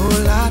you a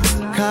whole lot.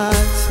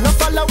 Cause no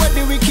follow where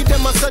the wicked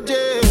them a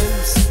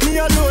suggest. Me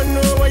alone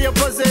know what you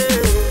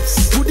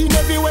possess. Good in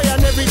every way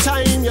and every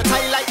time. You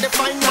tie like the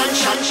fine man.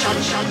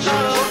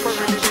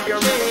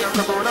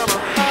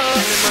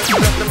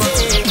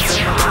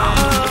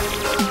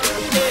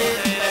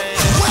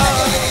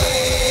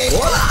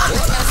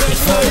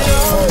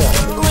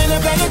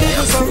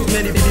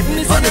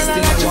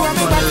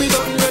 When I play the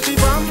people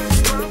song,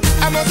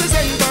 I'm not a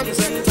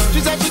sentence. She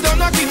said she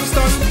done a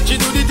Kingston. She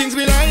do the things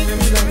we like.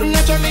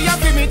 Naturally I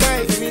feel me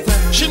tight.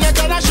 She not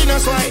color, she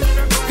not swipe.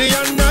 Day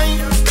and night,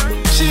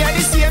 she had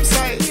the same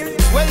side.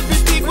 Well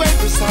big, well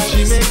precise.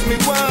 She make me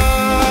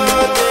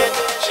want it.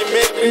 She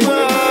make me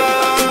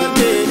want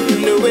it.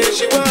 The way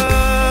she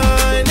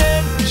want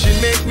it. She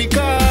make me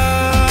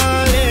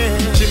call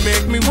it. She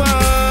make me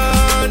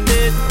want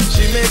it.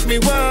 She make me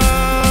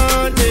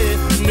want it.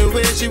 The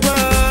way she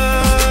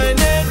want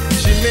it.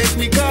 She make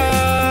me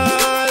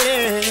call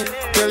it.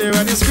 Girl, you're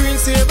on the screen,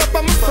 save up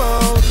on my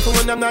phone.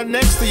 When I'm not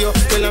next to you,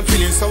 girl, I'm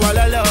feeling so all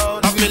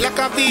alone. Have me like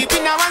a deep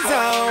in our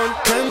zone.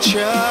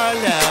 Control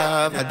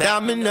love, a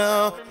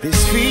domino. This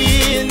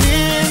feeling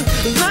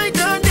like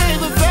I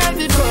never felt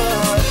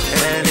before.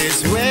 And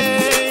it's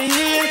waiting,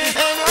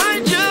 and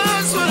I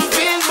just wanna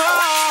feel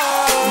more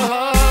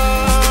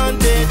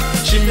haunted.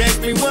 She make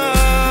me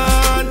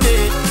want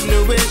it, the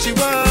way she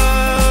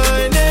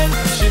want it.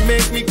 She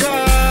make me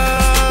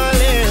call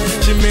it.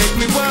 She make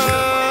me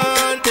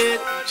want it.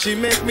 She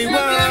make me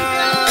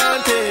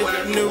want it,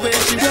 the way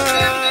she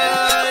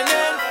want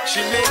it.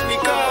 She make me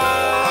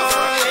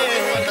call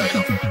it.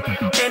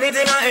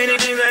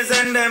 Anything that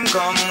send them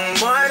come.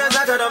 Boy, does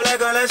that cut up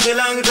like a Sri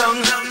Lankan tongue.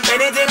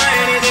 Anything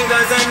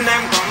that send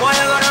them come. Boy,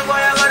 I got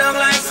them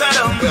like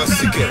Saddam.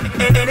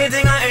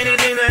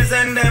 Anything that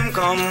send them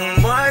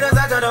come. Boy, does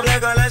that cut up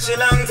like a Sri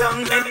Lankan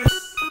tongue.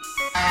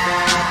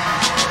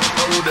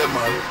 Who them,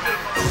 man?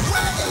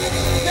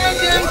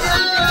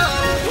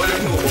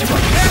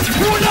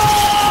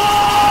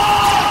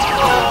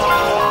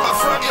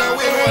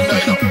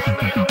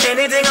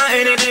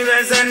 Anything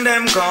that send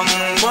them come.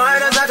 Boy,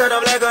 does that cut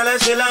up like a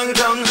Sri Lankan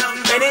tongue.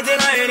 Anything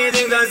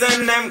that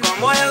send them come.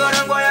 Boy, I got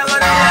them like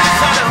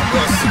Saddam.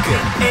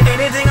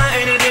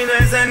 Anything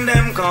that send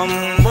them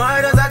come.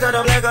 Boy, does that cut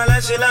up like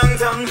a Sri Lankan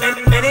tongue.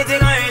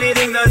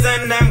 Anything that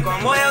send them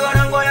come. Boy, I got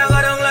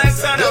them like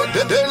Saddam.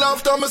 They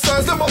love to me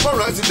size them up and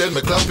rise it, then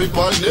me clap it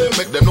on them.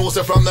 Make them know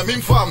say from them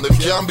inform them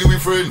can't be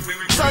with friend.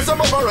 Size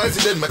them up and rise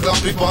it, then me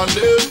clap it on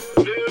them.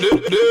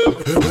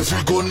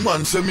 Every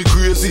gunman say me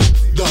crazy.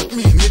 That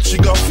mean it she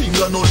got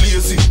finger no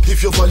lazy.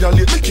 If you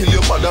violate me kill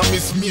your mother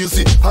Miss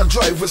Maisy. And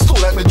drive with slow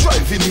like me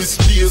driving Miss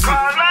Daisy.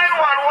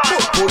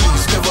 But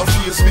police never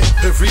face me.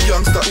 Every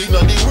youngster in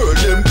the world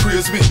them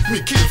praise me.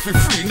 Me kill for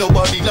free,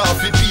 nobody now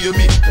fi pay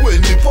me.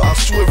 When me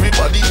pass through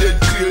everybody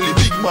dead clearly.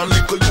 Big man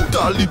little youth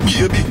all the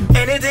baby.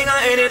 Anything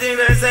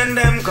that send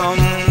them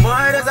come.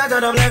 Boy, does that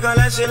cut up like a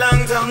Sri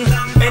Lankan tongue.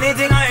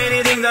 Anything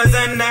that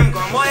send them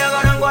come. Boy, I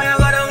got them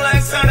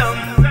like Saddam.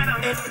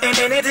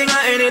 Anything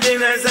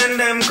that send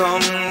them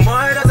come.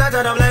 Boy, does that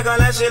cut up like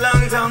a Sri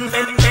Lankan tongue.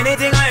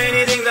 Anything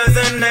that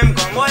send them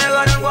come. Boy, I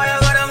got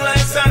them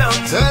like Saddam.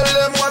 Tell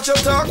them what you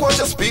talk, what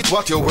you speak,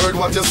 what you word,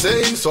 what you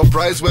saying.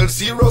 Surprise, well,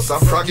 serious,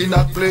 and froggy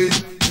not playing.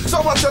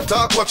 So what you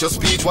talk, what you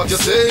speak, what you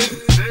saying.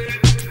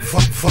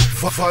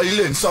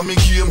 Violence on me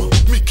game.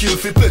 Me kill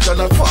for pleasure,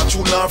 not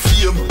fortune or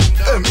fame.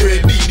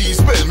 M-A-D-D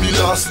spell me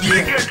last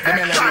name.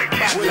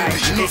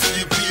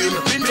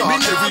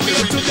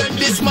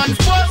 This man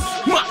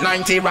first Mac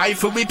 90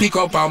 rifle we pick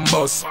up and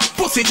bust.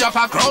 Pussy drop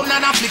a crown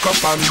and a flick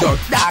up and dot.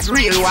 That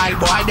real wild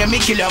boy, them me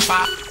kill your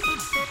fa.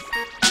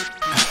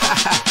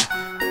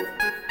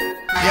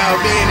 Yo,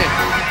 Beanie,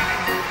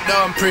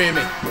 don't pray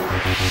me.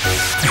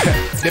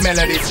 The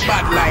melody's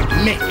bad like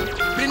me.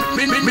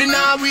 Me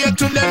now wait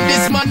to them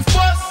this man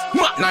first.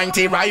 Mac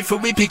 90 rifle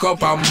we pick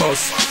up and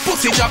bust.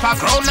 Pussy drop a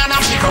crown and a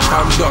flick up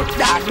and dot.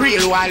 That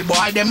real wild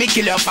boy, them me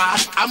kill you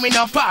fast. And we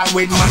no part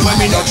with man when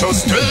we no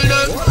trust.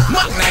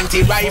 Mac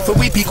 90 rifle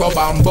we pick up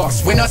and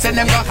bust. We no send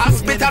them go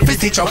hospital fi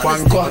stitch up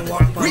and cut.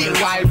 Real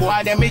wild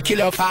boy, them me kill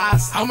you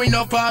fast. And we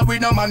no part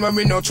with no man when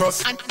we no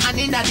trust. And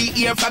inna the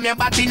ear from your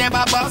body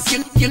never bust.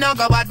 You no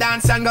go a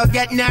dance and go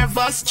get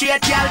nervous.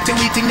 Straight y'all to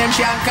we think them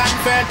can't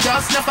convert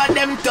us. Enough of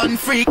them done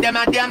freak, them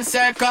a damn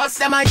circus.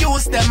 Them a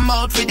use them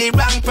out for the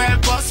wrong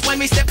purpose. When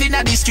we step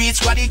inna the streets,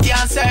 squaddy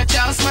can't search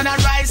us. Man I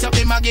rise up,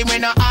 them a give me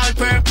no all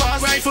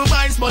purpose. Rifle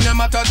boys, but them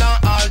hotter than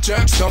all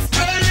jerk stuff.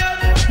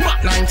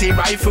 Mac 90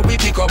 rifle we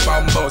pick up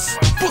and bust.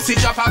 Pussy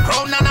drop a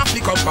crown and a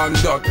flick up and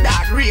dot.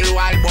 That real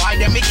wild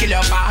boy, them me kill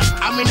you fast.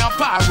 And we no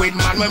part with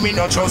man when we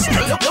no trust.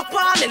 Look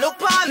on me,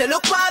 look on me,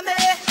 look on me.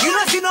 You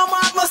don't see no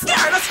mark, no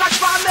scare, no scratch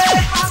for me.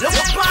 Look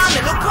on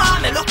me, look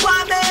on me, look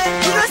on me.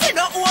 You don't see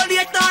no old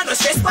yet, no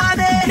stress for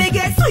me. They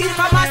get sweet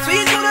from my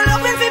sweet, so no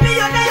loving for me,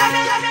 you're there.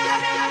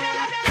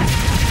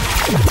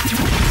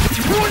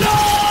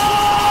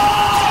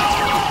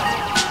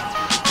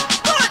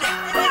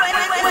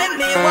 When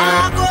me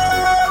walk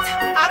out,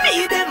 I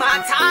meet them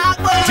and talk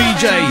about.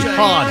 DJ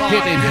Hard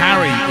Hitting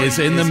Harry is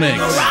in the mix.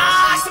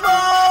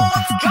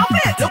 Drop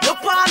it.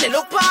 Look on me,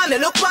 look on me,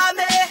 look on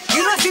me.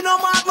 You don't see no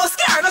mark, no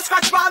scare, no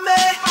scratch for me.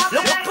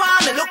 Look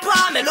on me, look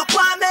on me, look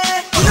on me.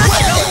 You don't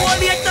see no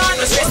old yet,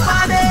 no stress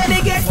for me.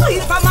 They get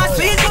sweet from my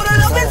sweet, so no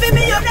loving for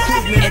me, you're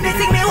there.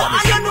 Anything me want,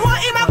 you know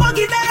him a go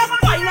give me.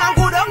 Why not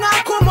go down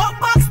and come up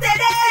back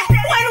steady?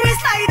 When we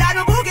slide on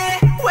the boogie,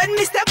 when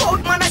we step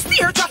out, man I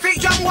steer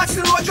traffic jam, watch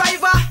the road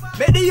driver.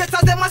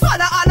 Mediators them a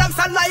swallow all them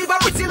saliva,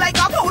 pretty like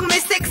a pound me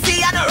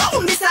sexy and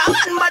around this a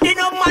man, but they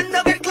no man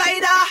no get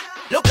glider.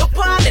 Look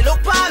on me,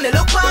 look on me,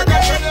 look on me.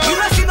 You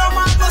don't see no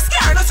mark, no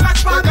scare, no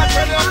scratch for me.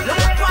 Look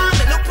on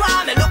me, look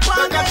on me, look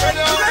on me.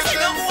 You don't see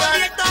no old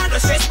yet, no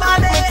stress for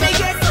me. They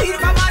get sweet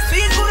from my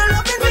sweet, good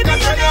loving for me.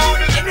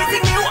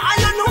 Everything me want,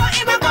 you know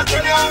him a go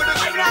give me.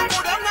 I now go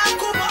down and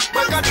come up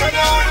back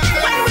steady.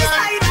 When we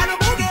slide on the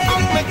boogie,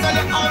 I'm gonna tell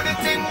you how the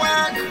thing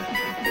work.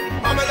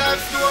 I'm a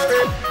life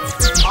story.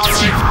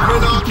 Alright, me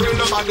not kill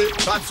nobody.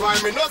 That's why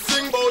me no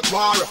sing about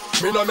war.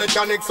 Me no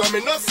mechanic, so me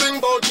no sing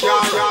about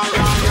car.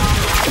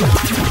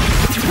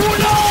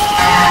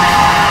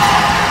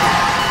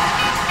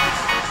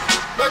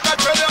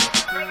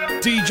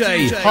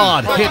 DJ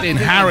Hard Hitting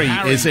Harry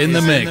is in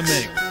the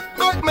mix.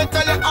 Let me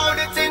tell you how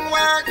the thing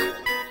work.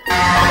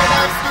 I'm a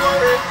life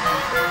story.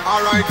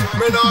 Alright,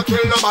 me not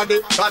kill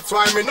nobody. That's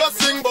why me no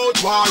sing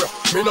about war.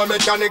 Me no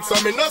mechanic, so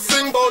me no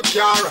sing about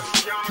car.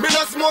 Me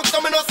no smoke,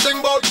 so me no sing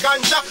about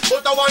ganja.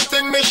 But the one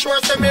thing me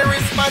sure say me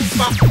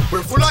responsible.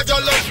 We're full of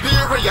your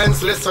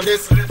experience, listen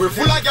this. We're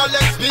full of your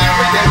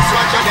experience,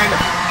 watch it then.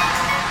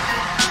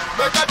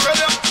 Make I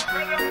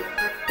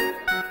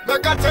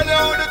tell you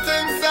how the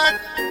thing set.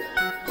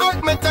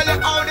 Let me tell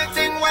you how the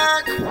thing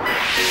work.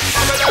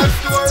 I'm a life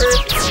story.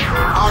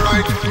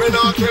 Alright, me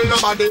not kill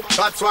nobody.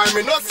 That's why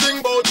me no sing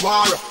about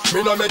war.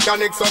 Me no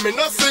mechanic, so me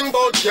no sing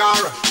about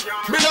car.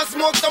 Me no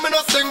smoke, so me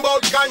no sing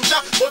about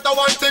ganja. But the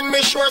one thing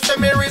me sure say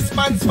me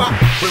responsible.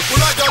 We're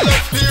full of your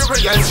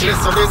experience,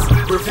 listen this.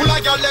 We're full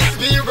of your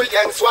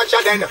experience, watch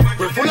it then.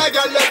 We're full of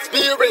your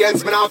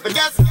experience, me not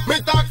forget. Me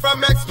talk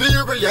from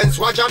experience,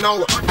 watch it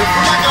now. We're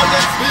full of your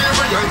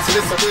experience,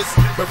 listen this.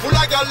 We're full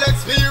of your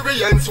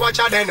experience, watch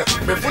it then.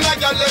 We're full of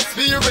your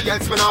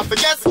experience, me not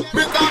forget.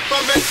 Me talk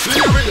from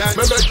experience.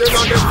 Me make it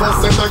on the first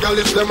set of girl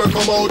if them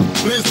come out.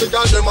 Please the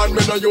girl them and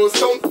me no use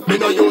sound. Me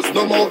no use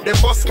no mouth. The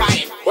first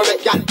kind when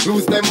make girl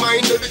lose their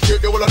mind.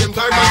 Dedicate the whole of them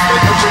time and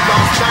spend every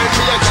last time.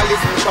 Me a girl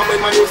is from when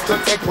man used to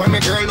take. When me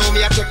girl know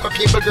me I take for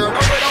people girl.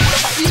 I'm ready to put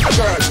up a evil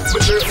girl. Me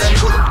treat them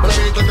good, but I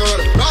meet the girl.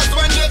 Cause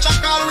when they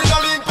check all we no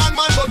link on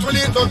man, but we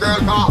link to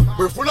girl.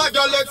 We're full of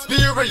girl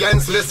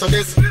experience, listen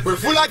this. We're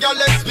full of girl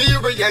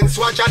experience,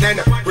 watch it then.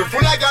 We're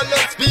full of girl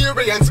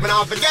experience, me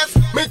not forget.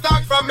 Me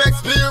talk from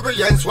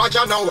experience, watch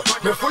it now.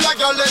 Me full of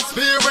girl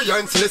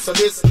experience, listen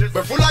this.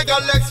 Me full of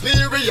girl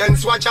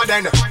experience, watch it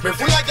then. Me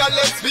full of girl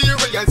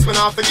experience, me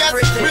not forget.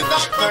 Me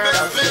talk from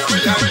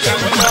experience.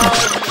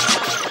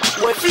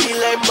 We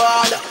feelin'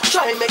 bad.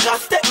 Try make a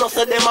step, no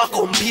so them a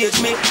come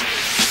page me.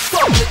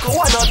 Some little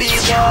wanna be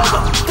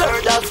dog.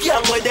 Third as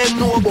gang where them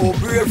know about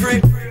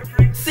bravery.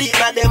 See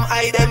that them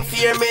eye them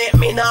fear me.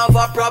 Me nah have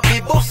a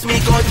property bust me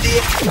gun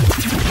deep.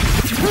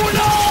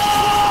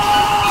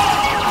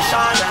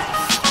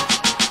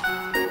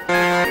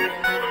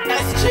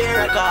 SJ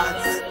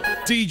Records.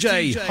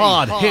 DJ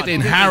Hard Hitting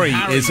Harry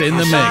is in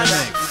the mix.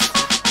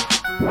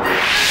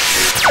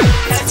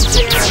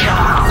 SJ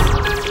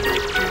Records.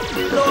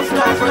 Low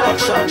Star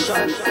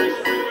Production.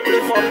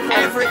 Live up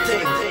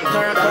everything.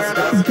 Turn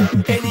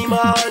us any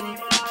man.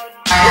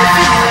 We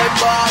feelin'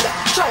 bad.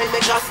 Try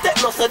make a step,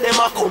 no so them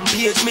a come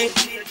page me.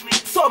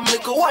 Some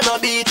little wanna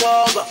be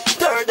dog.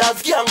 Third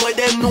as gang where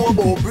them know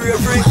about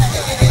bravery.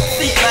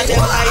 See that them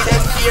eye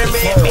them fear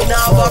me. Me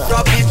now have a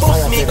property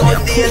bust me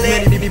gun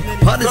daily.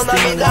 None of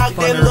me dog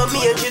them no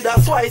major.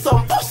 That's why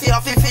some pussy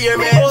have to fear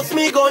me. Bust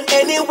me gun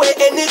anyway,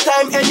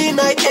 anytime, any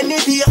night, any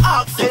day.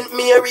 Accent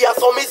me area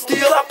so me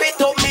still wrap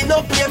it up. Me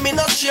no play, me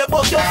no shape.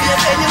 your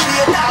face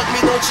anyway, dog. Me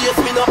no chase,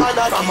 me no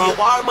honor. From a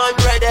war man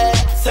ready,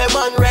 say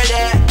man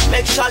ready.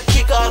 Make shot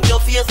kick off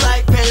your face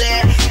like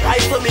Pele.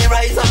 Rifle me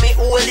rise and me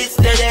hold it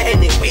steady.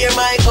 Anywhere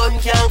my gun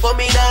can't go,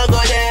 me nah go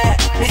there.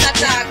 Mr.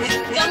 Talk,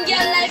 some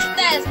girl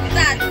lifestyle,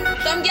 that.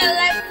 Some girl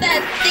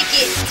lifestyle,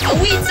 sticky. A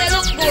weed say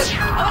look good.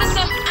 I want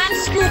some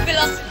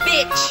unscrupulous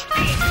bitch.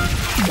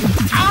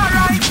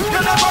 Alright, you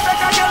never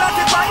make a girl at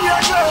it by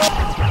your girl.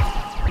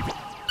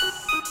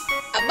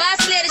 A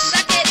boss lady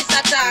shot it, this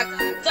attack.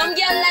 Some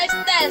girl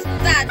lifestyle,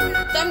 that.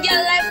 Some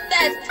girl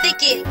lifestyle,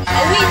 sticky. A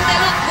weed say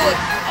look good.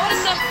 I want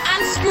some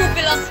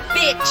unscrupulous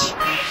bitch.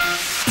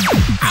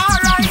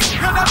 Alright,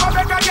 you never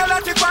make a girl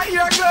at it by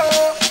your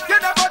girl. You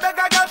never make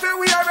a girl feel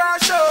we are a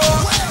show.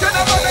 You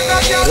never make a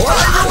girl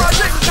buy you a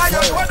drink. Now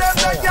you know them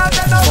the girl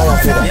they know more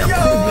than you.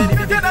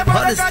 You never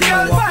make a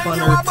girl find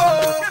you a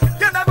bow.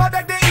 You never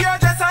make the ear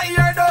just a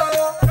ear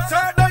though.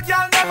 Certain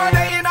girl never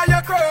they in a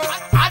your crew.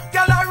 Hot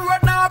girl a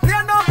road now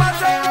play no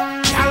matter.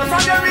 Girl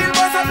from the real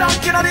bus a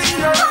blank in the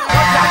ear.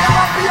 But girl you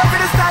want be up in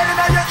the style in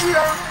your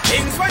ear.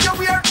 Things when you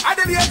wear are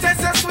the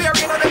latest you swear.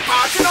 You know the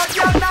party no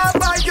girl now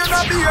buy you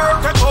no beer.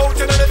 Take out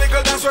in the big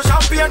dance for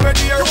champagne with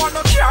you. You want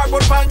no car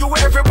but find you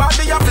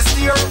everybody have to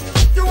steer.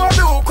 You want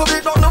to cook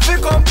it but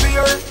nothing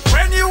compare.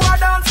 When you are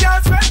dance girl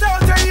sweat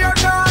out your ear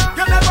car.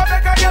 You never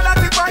make a girl a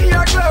tip a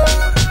ear glow.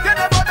 You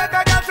never make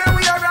a girl say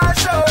we are a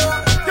show.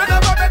 You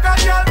never make a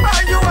girl buy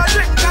you a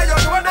drink. Cause you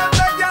know them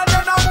the girl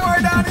they know more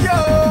than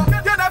you.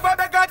 You never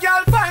make a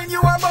girl find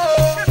you a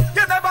bow.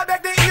 You never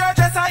make the ear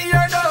just a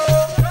ear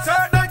though.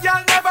 Certain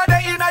girl never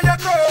they in a your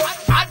crew.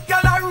 Hot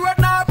girl a road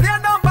now play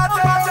number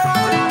 2.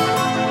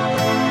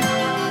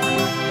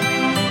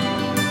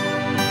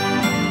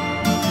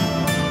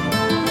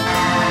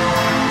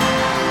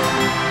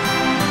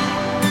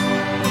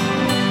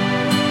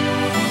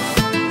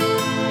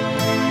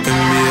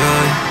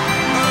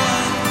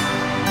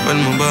 When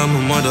my buy my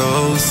mother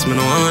house, me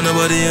no want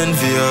nobody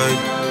envy her.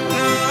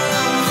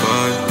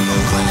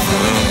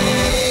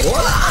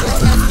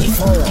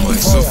 My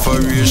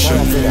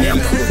sufferation, me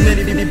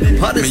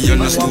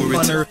on a story.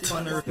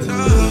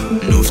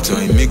 Enough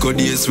time, me go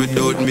days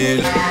without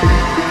meal.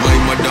 My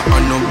mother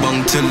and no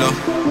bank teller.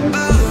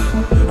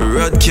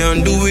 Rat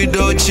can't do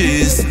without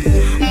cheese.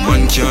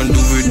 Man can't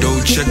do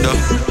without cheddar.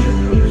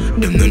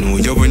 Them don't know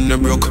you when you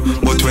broke,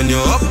 but when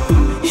you're up,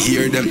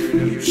 hear them,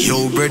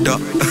 yo brother.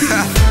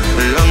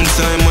 Long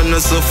time I no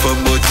suffer,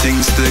 but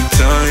things take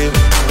time.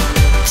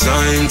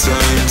 Time.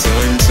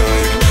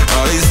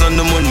 Eyes on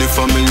the money,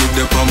 family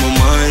up on my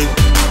mind.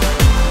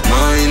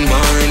 Mine.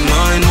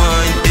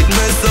 It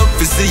mess up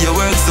to see you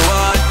work so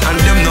hard, and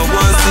them no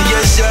want see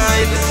you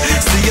shine.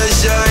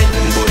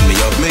 But me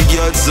up my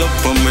yards up,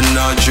 and me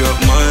not drop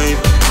mine.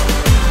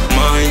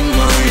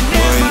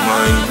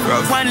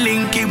 One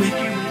linky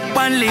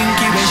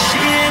with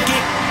shake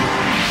it.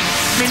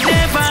 Me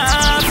never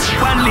have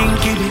one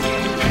linky with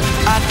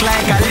act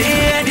like a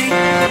lady.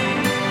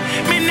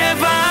 Me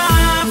never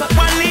have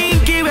one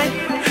linky with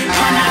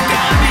man a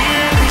girl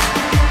baby.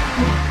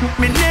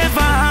 Me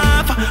never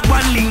have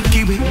one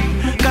linky with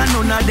 'cause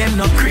none of them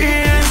no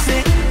crazy.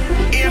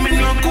 Hear me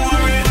no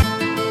quarry.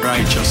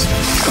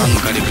 Righteousness,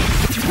 conquer the globe.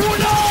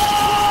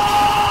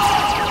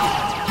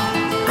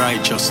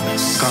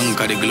 Righteousness,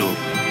 conquer the globe.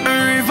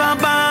 River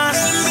boss,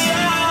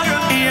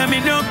 hear me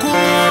no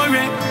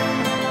quarry.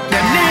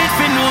 Them need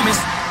to know me.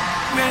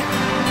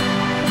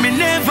 Me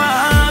never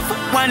have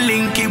one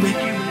linky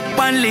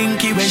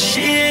with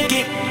shake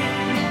it.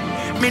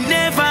 Me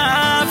never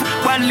have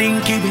one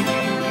linky with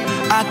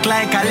act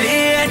like a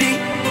lady.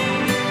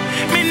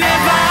 Me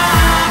never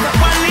have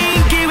one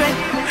linky with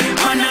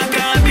man a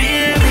girl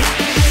baby.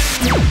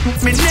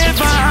 Me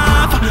never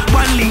have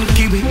one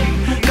linky with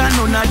 'cause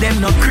none of them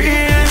no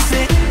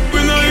crazy. We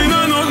know you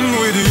know nothing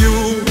with you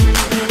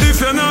if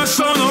you're not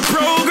showing no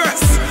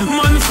progress.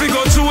 Man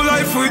figure through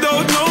life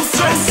without no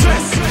stress.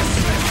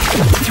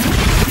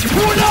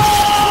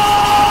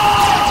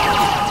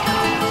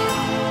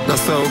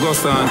 That's how it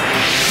goes on.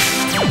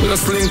 We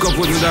just link up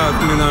with the dog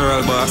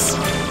Mineral Boss.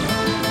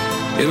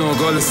 You know,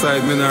 go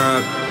side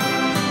Mineral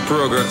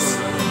Progress.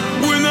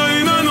 We know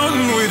you know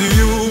nothing with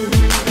you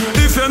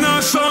if you're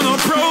not showing no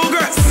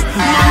progress.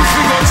 Man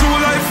figure through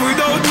life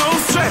without no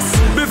stress.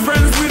 Be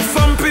friends with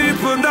some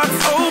people that's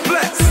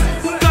hopeless.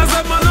 'Cause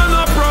them man on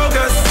no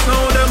progress,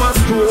 now them a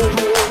school.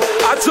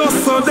 I just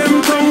saw them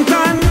tongue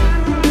tan.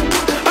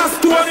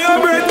 Ask where your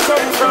bread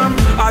come from.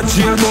 I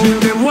chill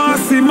about them want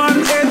see man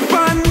head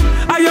fan.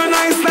 I your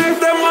nice life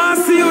them want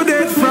see you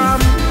dead from.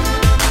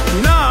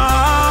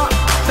 Nah,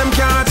 them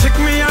can't trick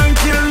me and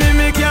kill me,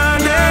 me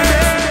can't dead.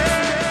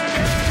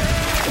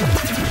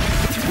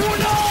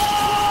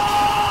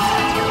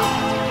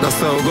 That's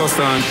how it goes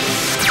on.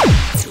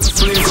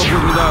 Link up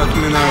with me dog,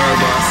 Mineral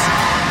Boss.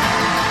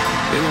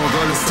 You know,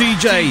 go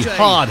DJ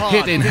Hard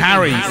Hitting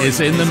Harry is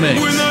in the mix.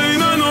 We know you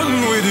know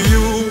nothing with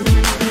you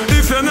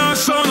if you're not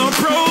showing no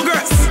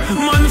progress.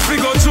 Man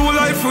figure through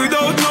life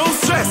without no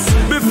stress.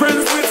 Be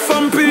friends with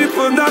some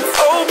people that's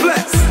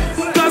hopeless.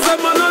 'Cause them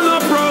man on no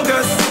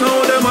progress, now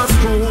them a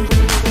school.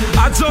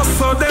 I just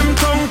saw them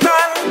tongue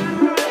tan.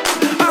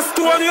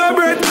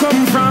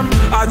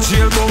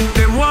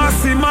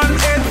 see man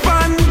head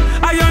fan.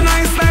 Are your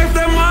nice life,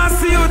 them want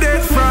see you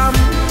dead from.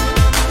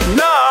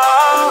 No,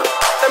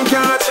 them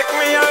can't check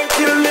me and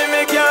kill me,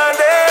 me can't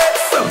dead.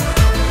 So,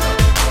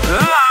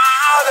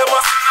 them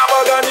must have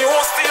a gun, you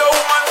won't steal your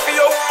woman for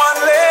your woman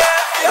live.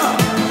 Yeah.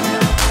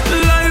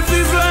 Life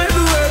is like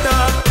the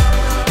weather.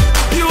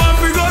 You have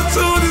to go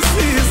through the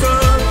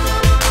season.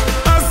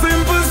 A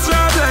simple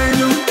strat I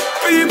do.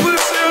 People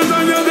change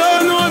and you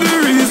don't know the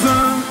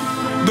reason.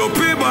 Don't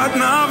pay but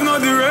now have no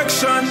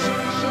direction.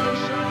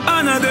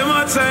 And of them a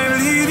try and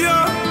lead you.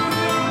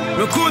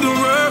 No couldn't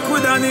work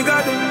with a nigga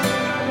them.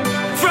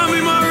 From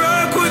him I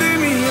work with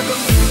him evil.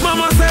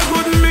 Mama said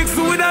couldn't mix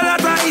with a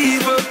lot of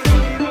evil.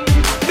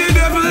 The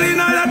devil in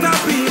a lot of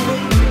people.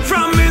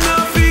 From me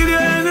now feel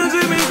your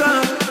energy me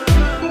gone.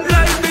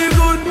 Life be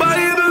good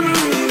Bible me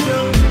read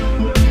you.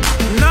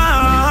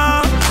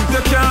 Nah,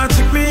 you can't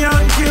trick me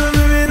and kill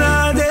me, me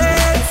nah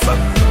dead.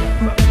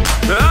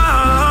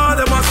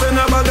 They must send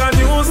a bag of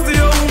news to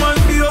your woman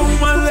for your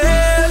woman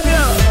live,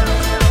 yeah.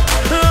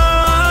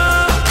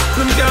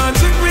 Them can't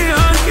trick me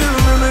and kill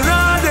me, me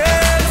nah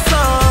dead,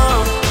 so.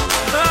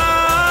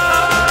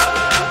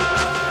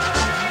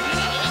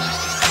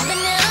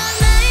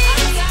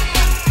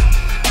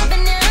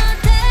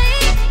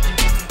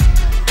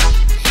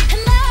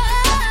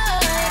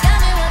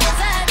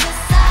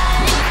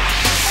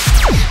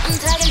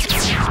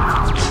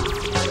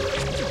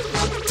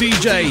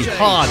 DJ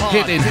Hard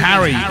Hitting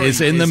Harry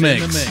is in the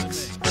mix.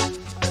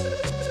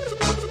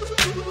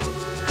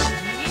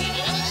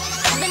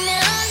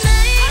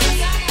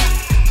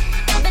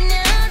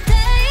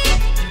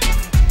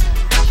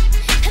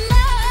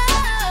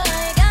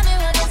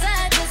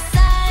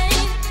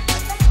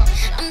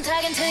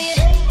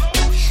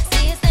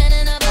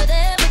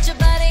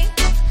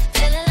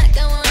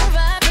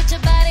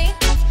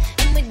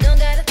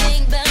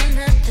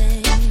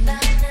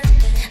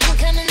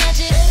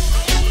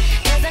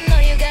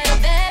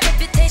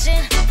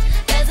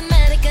 Doesn't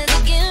matter 'cause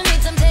you give me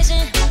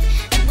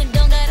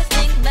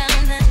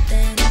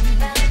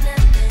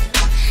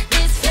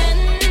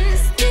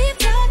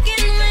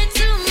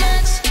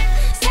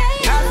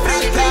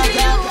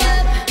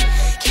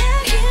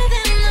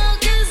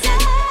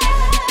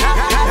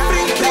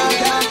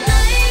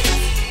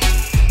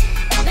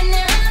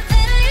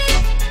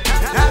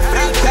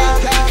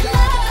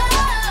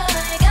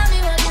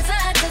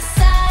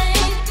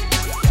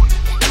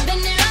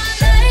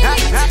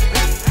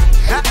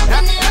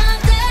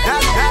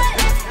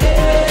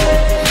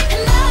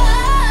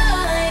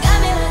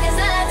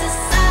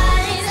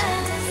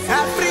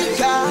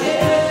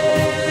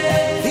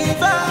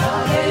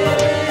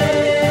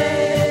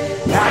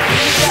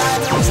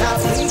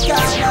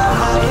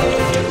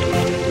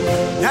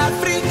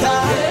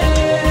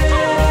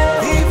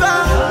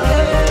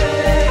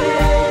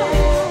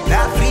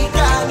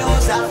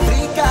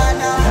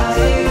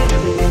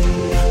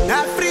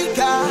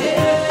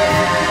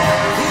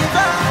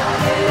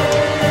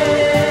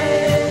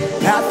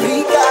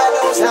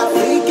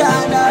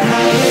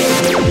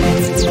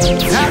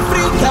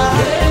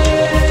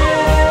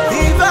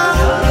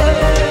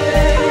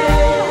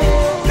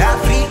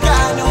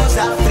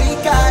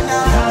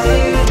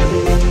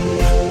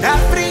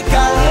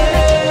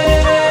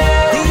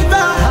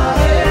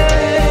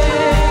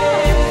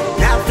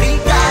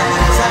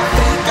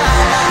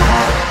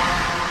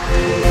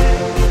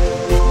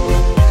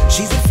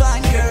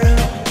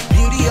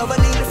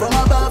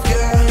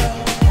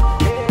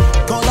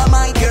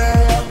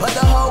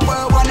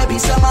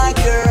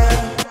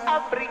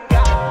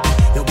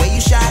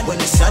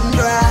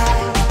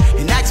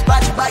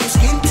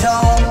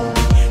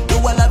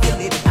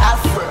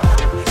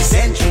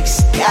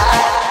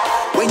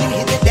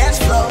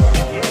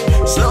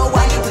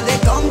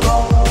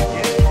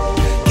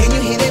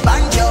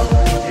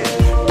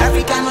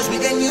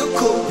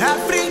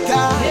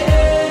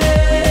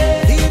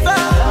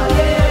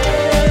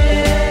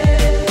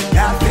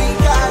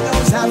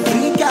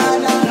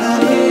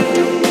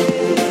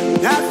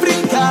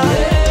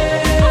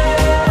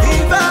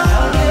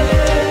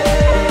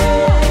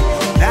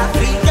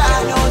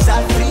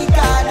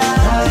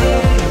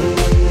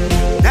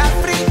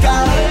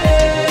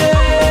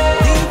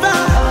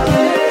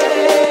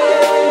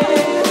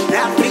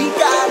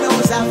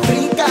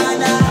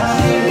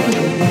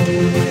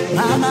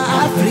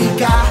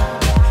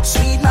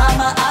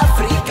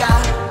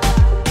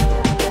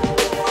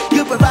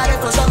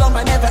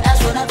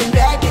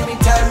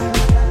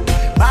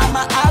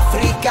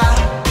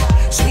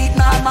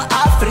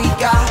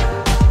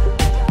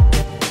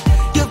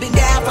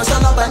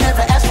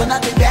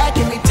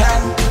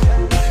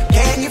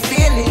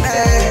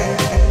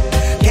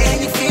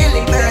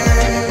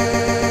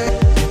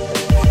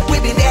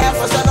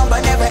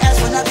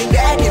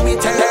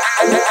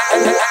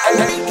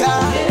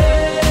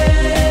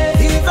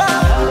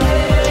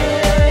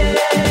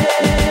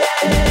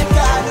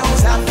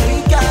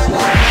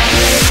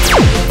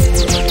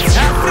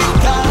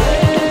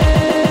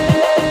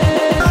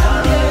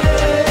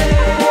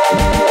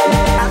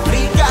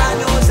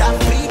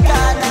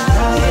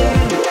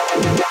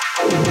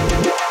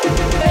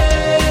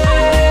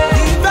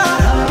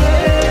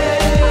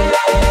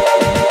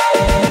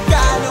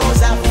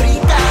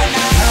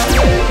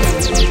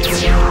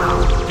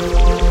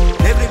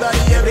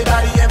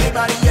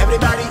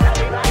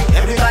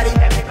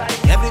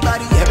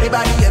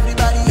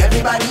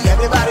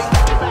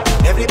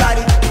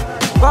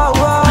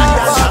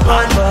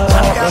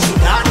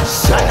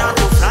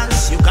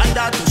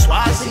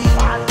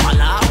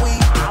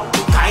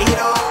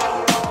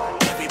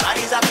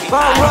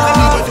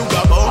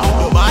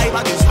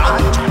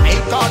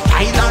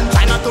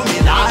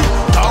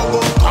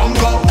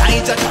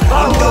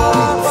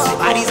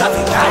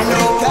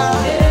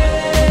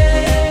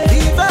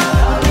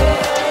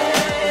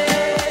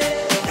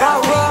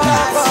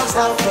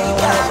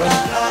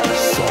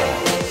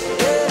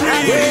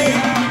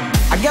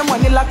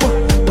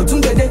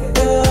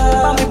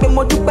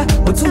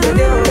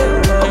gbede o.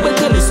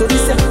 Ogbekele sórí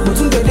sẹ́, mo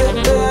tún gbede.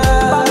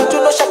 Báwo jó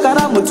ló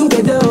ṣàkàrà, mo tún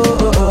gbede o.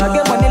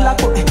 Àgẹ́mọ̀ ní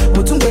lápò,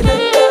 mo tún gbede.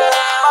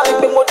 Báwo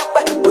pé mo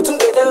dúpẹ́, mo tún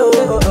gbede o.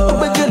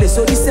 Ogbekele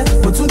sórí sẹ́,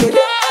 mo tún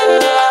gbede.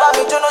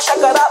 Báwo jó ló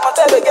ṣàkàrà, mo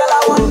tẹ́ gbẹ́gẹ́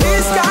láwọn.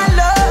 This kind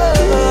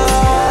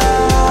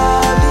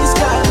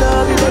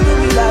love, you don't do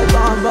me like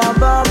bam bam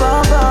bam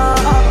bam bam.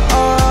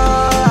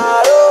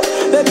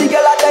 Baby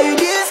girl, I tell you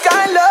this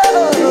kind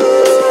love, you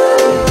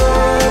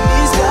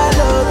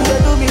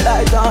don't do me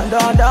like dun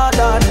dun dun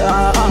dun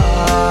dun.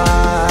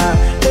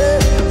 Hey,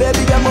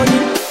 baby, get money.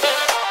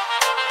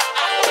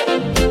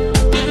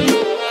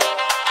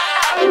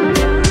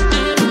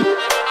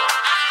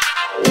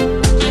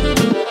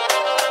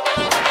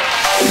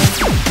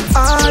 I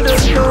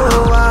don't know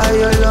why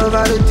your love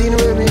are the thing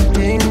with me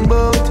think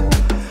about.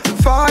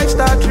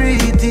 5-star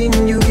treating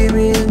you give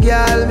me a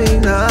girl, me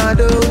not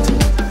doubt.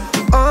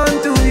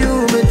 Unto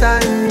you me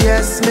time,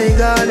 yes, me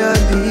gonna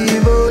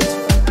devote.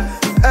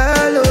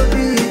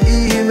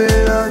 L-O-V-E, me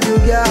love you,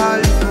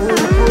 girl,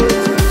 full.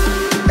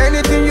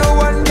 Anything you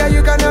want, girl,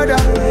 you can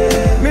order.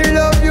 Me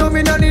love you,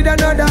 me no need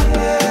another.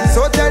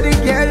 So tell the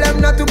girl I'm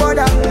not to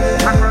bother.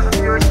 Across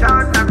the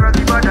ocean, across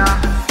the border.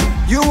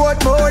 You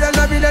want more than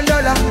 $1 billion.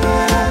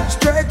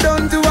 Straight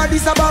down to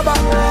Addis Ababa.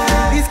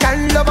 This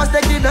kind of love is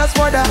taking us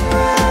further.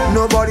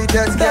 Nobody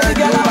tells girl Baby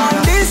girl, I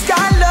want this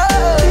kind love.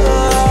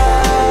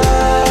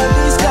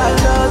 This kind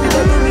love, you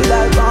don't do me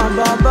like bam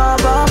bam bam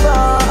bam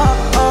bam.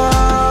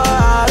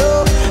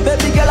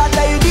 Baby girl, I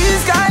tell you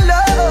this kind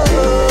love.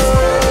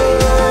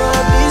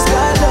 This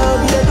kind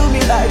love, you don't do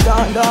me like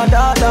dun dun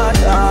dun dun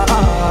dun.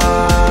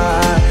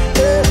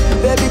 Hey,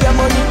 baby, get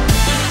money.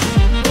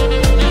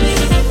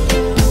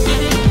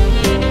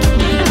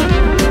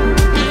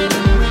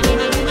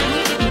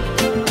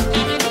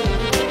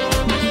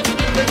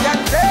 They can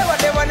say what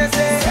they wanna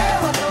say.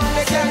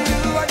 They can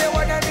do what they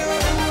wanna do.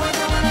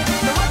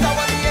 No matter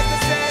what they have to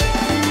say,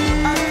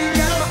 I really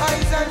got my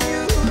eyes on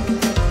you.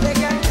 They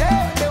can say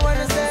what they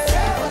wanna say.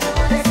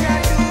 They can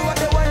do what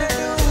they wanna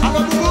do. I'm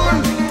a boom.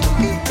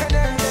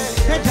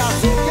 They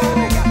just got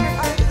my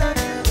eyes on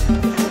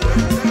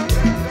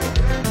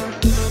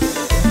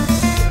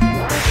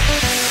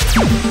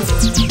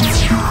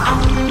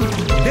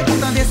Des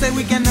pourtant des c'est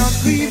week-end notre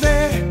privé.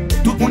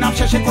 Tout le monde a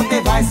cherché côté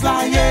vice là,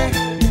 yeah.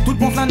 Tout le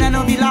monde s'en est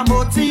envie la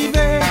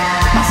motiver.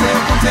 Parce que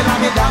comme c'est la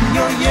mesdames,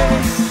 yo, yeah.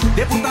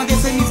 Des pourtant des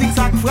c'est musique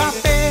ça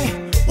frappé.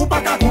 Ou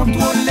pas qu'à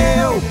contrôler,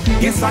 oh.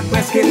 Y'a ça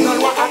presque dans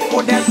loi à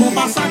modèle pour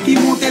pas ça qui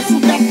monte sous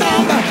ta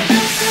table.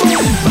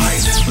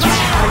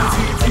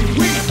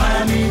 Oui,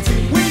 Miami,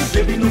 oui,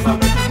 baby nous va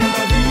mettre dans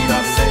la vie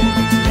d'assez.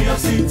 New York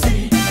City,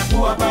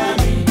 ou à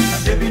Paris.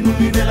 Baby nous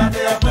vivons la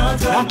terre à plein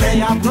de la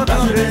paix à plein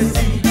de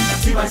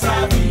si vai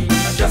saber,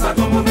 já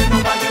sabe como vem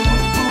não vai ter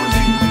muito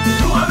pulinho.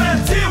 Não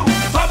aventiu,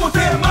 vai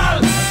botar mal,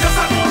 já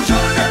sabe como já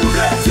não quero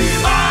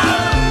decimar.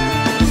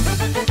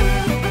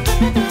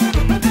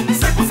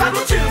 Seco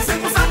no tiro,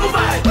 seco no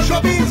vai.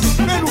 Showbiz,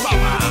 menu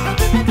babá.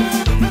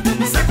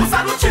 Seco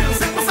no tiro,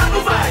 seco no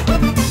vai.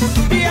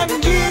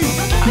 BMG.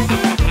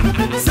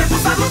 Seco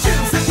no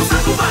tiro, seco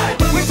no vai.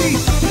 Wiki.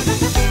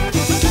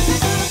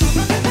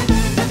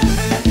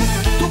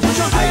 Tu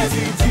puxa aí,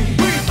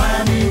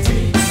 Miami,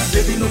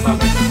 baby não vai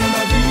mais.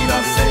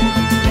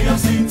 New York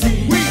City,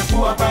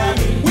 ou à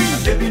Paris.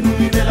 Baby nous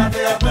vivons la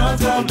terre à plein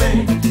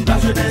trembler. La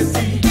jeunesse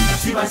dit,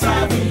 si vai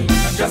saber,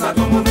 já sabe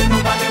como vem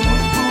não vai ter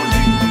muito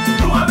pulinho.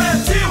 Não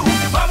aventiu,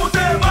 vai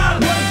botar mal,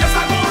 já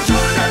sabe como já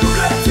não quero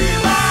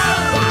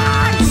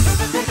decimar.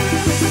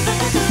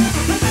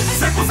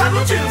 Seco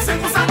no tiro,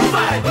 seco no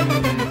vai.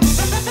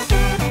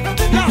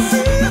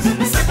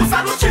 Seco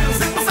no tiro,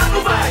 seco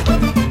no vai.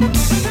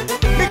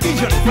 Mickey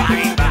John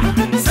Vibe.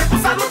 Seco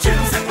no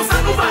tiro, seco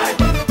no vai.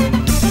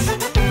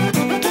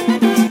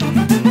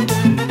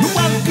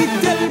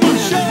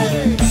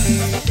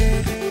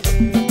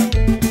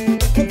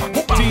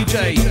 DJ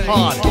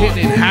Hard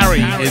Hitting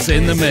Harry is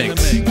in the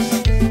mix.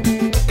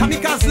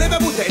 Kamikaze, leve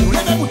bouteille,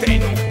 leve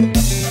bouteille.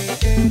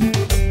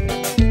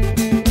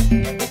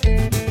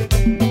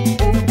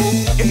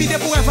 Et puis des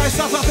pour un vice,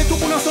 ça va faire tout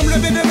pour l'ensemble,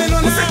 lever des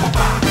mélons. Você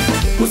compar,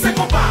 você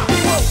compar,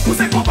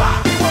 você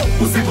compar,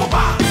 você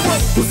compar,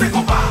 você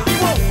compar,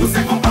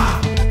 você compar.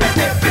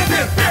 Pété,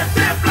 pété,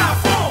 pété,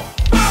 plafond.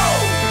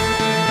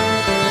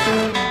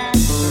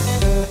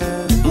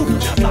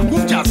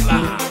 Move jazz là.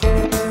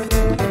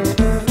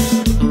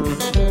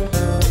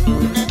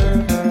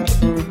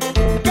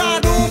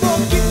 Gado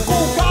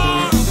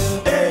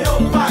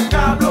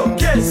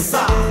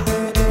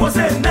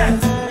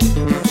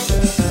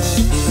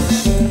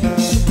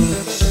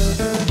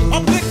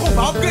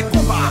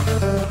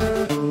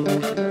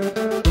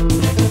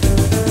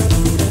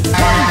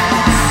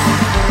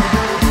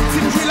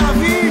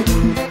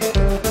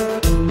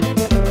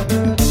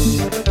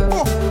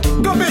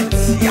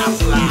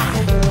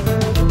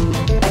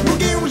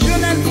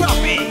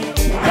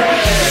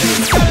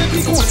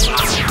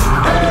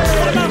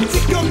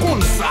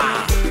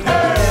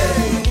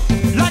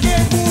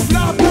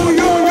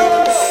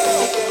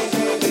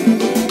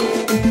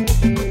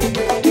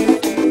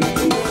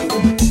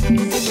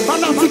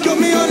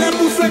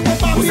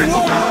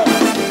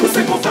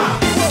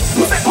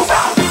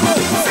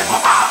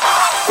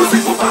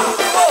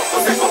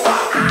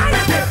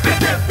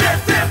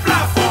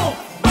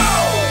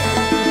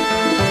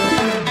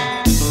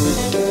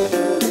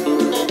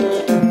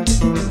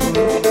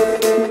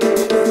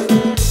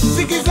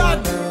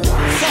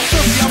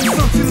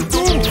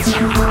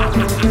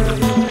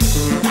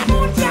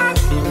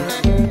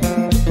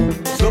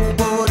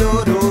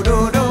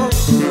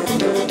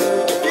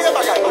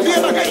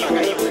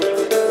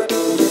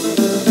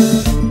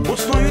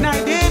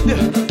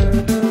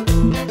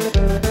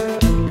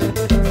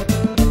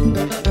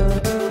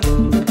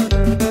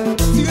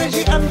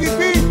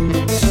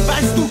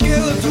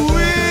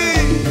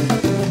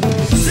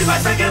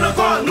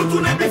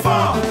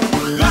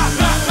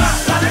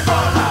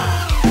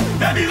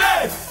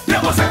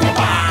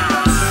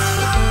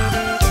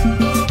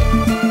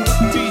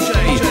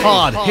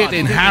Hard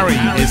Hitting Harry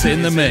is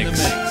in the mix.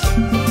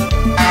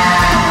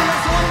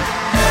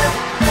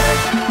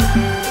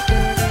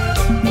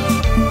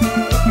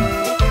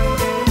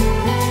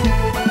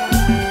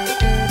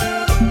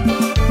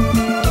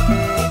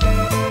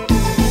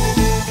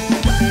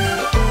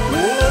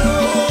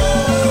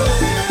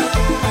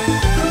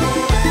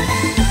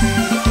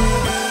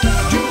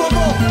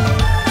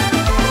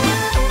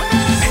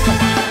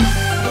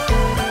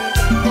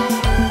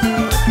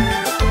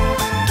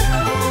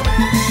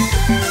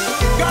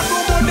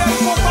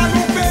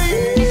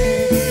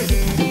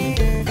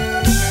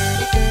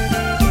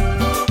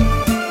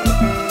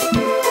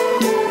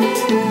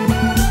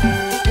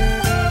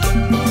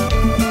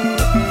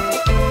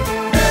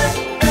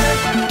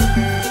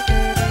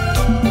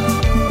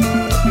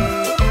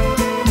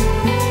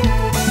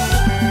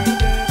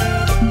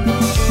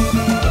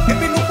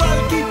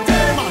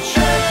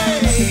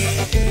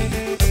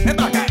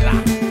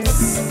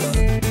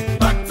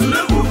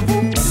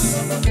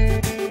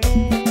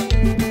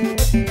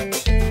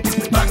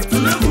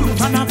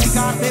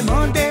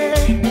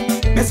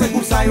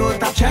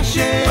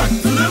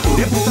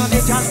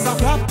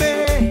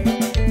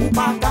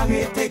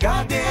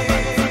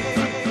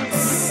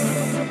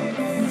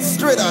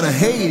 Straight out of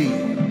Haiti.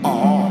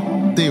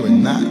 Oh, they were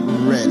not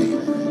ready.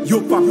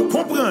 Yo, pap, yo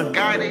comprends.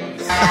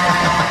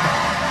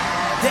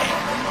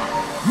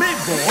 Mais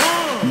bon.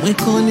 Mwen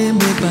konen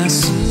mwen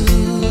pasou,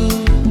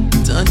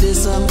 tande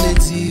sa mle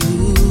di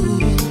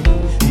ou,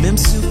 mem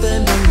si ou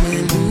pen nan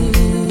mwen lou,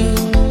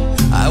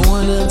 I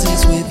wanna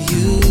dance with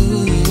you.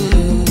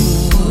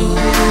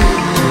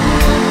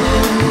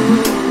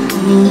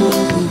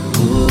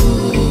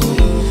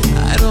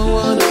 I don't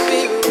wanna be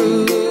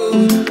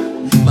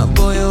rude, my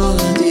boy on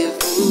the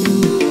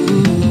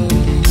fool.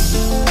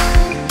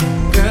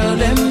 Girl,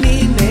 let me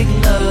make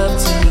love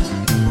to you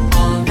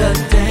on the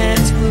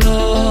dance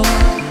floor.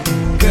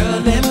 Girl,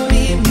 let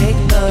me make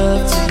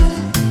love to you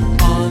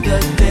on the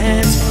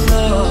dance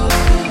floor.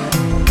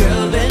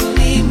 Girl, let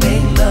me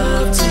make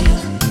love to you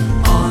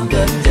on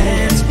the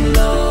dance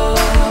floor.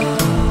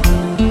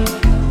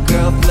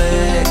 Girl,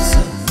 flex,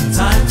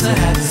 time to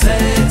have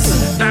sex.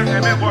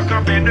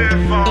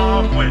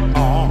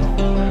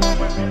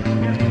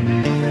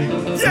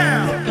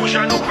 Yeah! Push a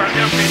look at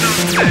them in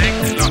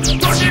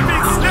Tony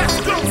Mix, let's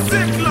go,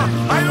 Ziggler.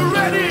 Are you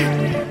ready?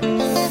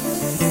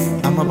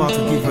 I'm about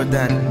to give her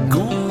that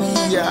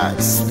Gooyah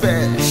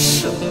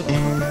special.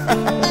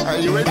 Are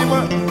you ready,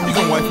 man? You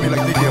gonna wipe me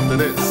like Nicky after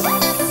this.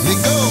 Here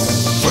go.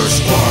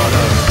 First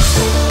quarter.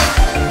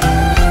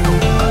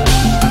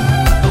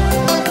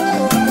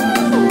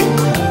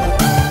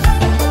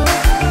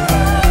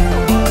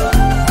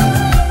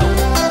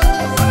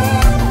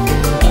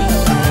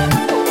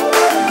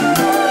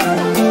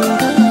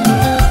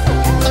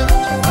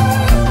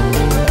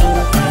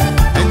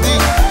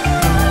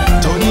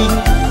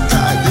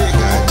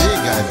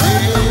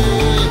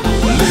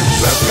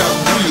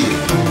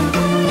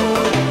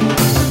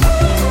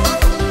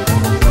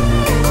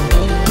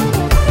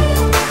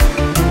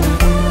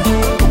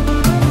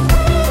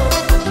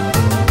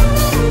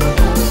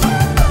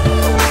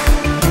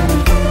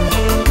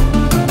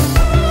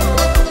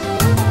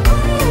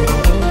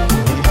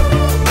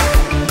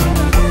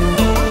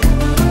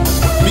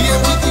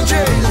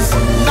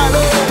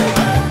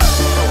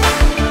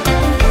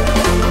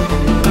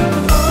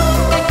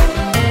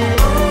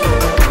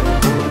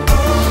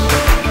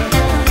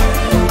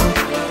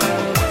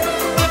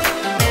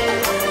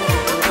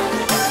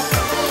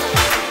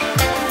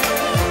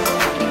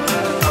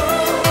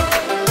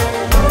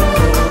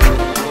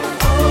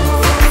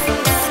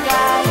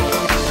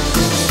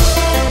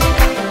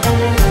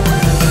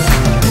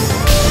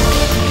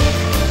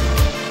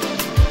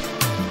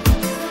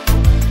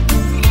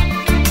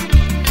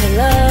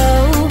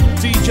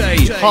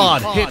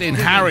 Hard Hitting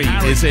Harry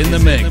is in the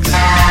mix.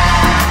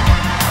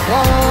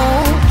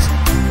 Won't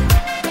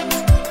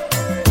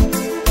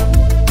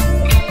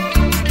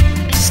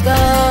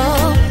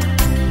stop.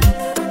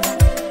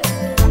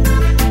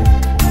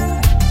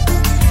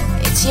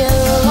 It's you.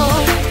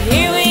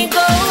 Here we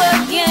go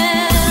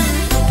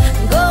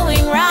again,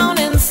 going round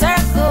in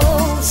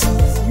circles.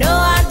 No,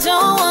 I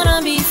don't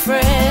wanna be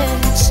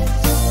friends.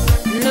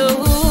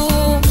 No.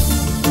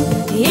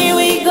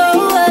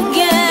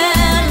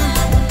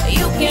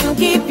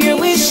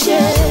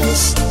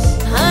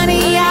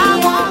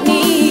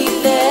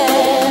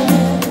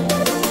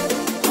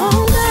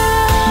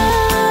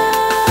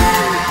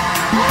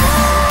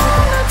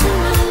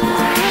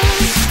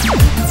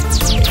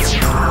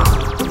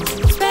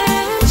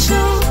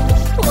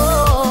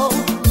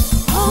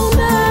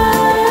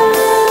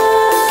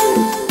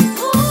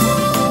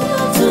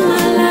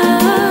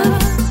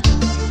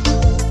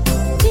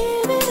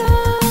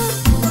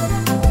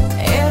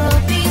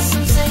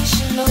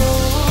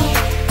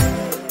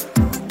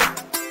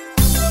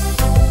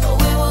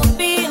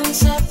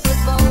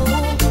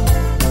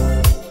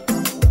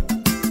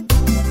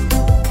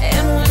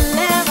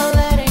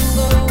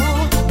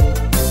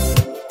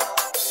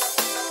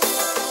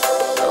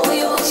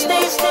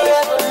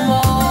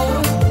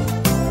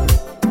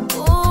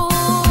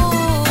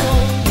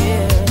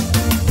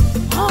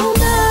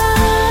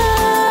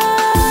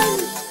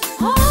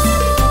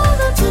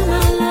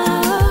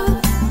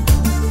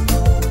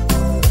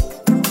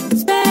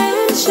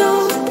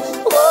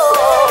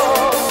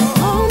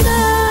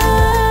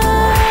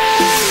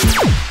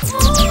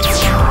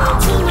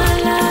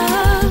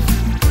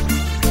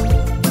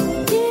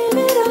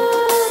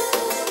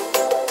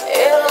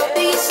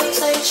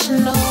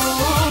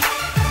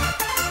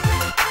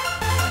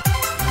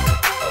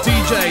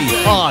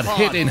 DJ Hard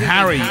Hitting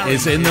Harry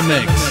is in the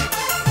mix.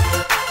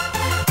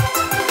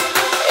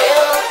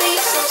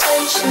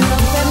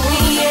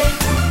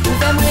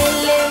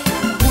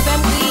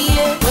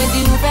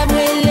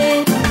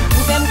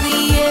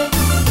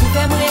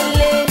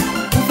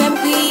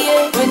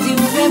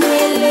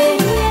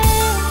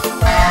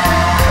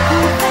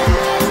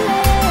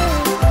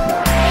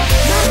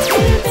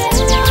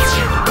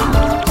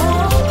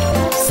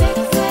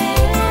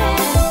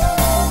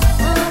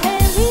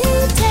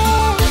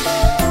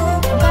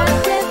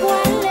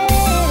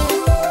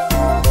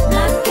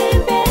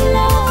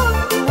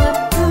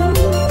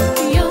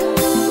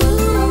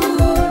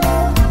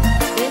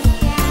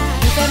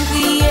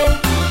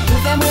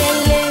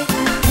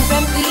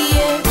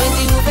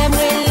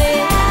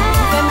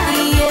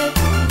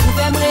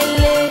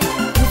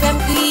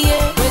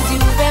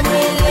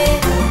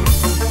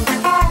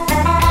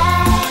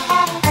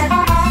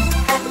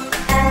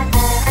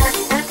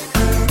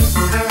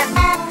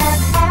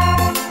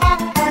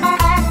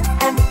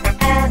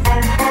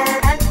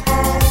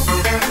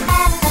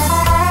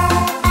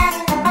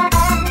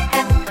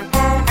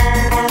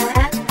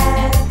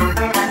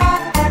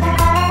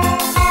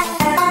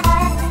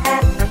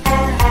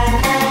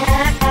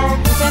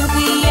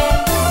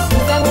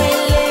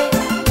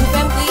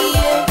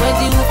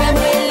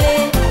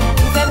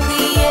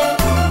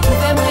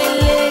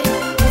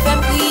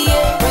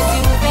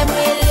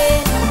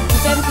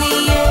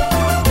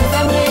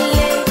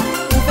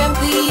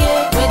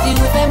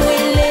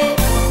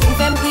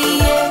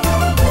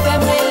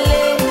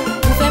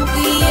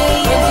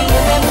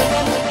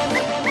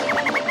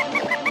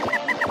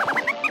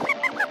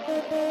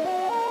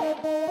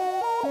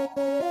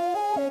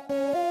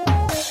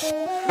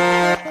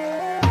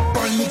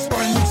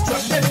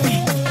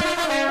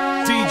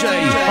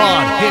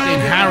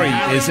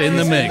 Is in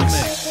the mix.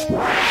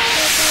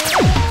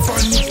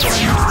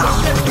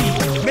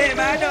 Mais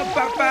madame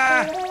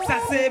papa, ça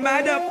c'est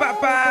madame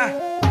papa.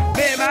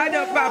 Mais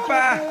madame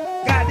papa,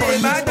 gardez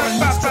madame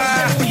papa.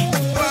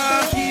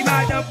 Femme qui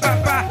madame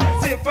papa,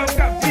 c'est femme qui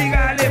tire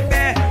les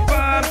pères.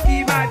 Femme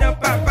qui madame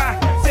papa,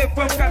 c'est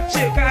femme qui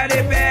tire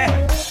les pères.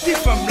 Si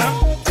femme là,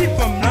 si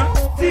femme là,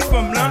 si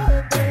femme là,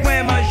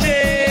 moi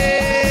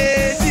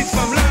manger, si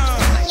femme là.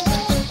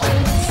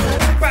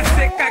 Parce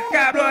que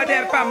caca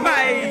blodel pas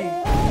maille.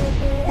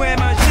 Moi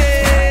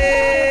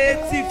manger,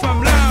 si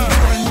femme là.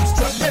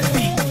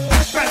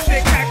 Parce que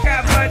caca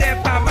blodel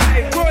pas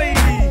maille.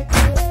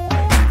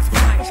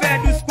 On fait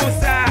douce pour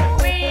ça.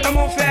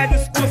 Comment on fait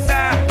douce pour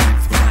ça?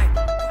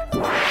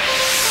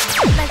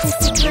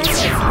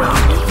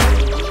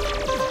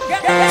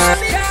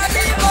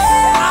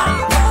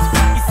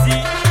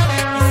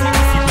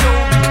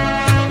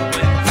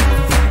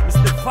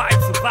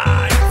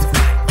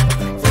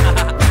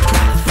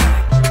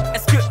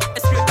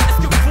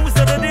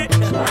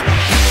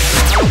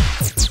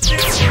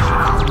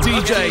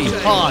 DJ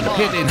Hard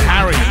Hitting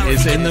Harry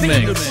is in the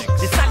mix.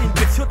 C'est ça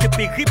l'infection qui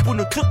périt pour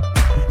nous tous.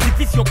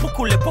 Division pour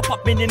que les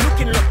pop-up mènent nous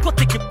qui l'autre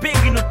côté qui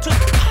périt nous tous.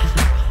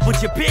 Bon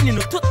Dieu bénit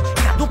nous tous.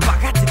 Cadeau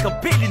paradis qui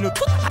bénit nous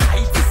tous.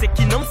 Haïti c'est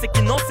qui non,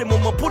 c'est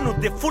moment pour nous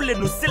défouler,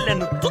 nous sceller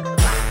nous tous.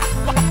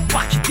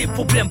 Pas quitter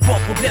problème, pas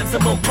problème, ça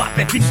m'en va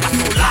faire une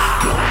façon là.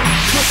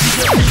 Nos filles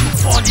c'est tout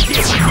fort, l'idée,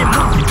 pas qu'il y ait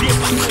mon idée,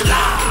 pas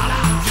là.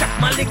 Chaque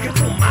malgré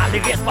pour mal, les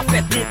restes pas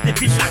fait bien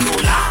depuis la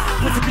cola.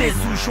 Multiplier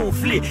sous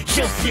chauffler,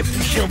 chantier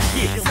pour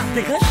chantier. Ça te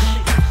dégage?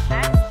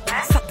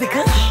 Ça te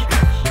dégage?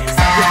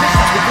 Ça te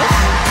dégage?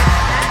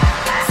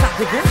 Ça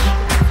te dégage?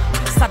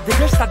 Ça te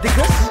dégage? Ça te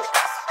dégage?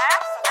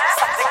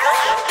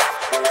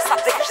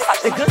 Ça te dégage? Ça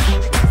te dégage?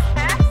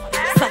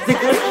 Ça te dégage? Ça te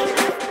dégage?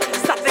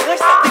 Ça te dégage?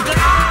 Ça te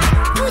dégage?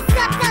 Vous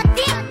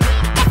entendez?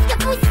 Est-ce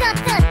que vous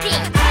entendez?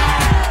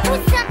 Vous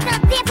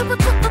entendez? Vous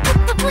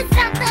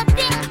entendez?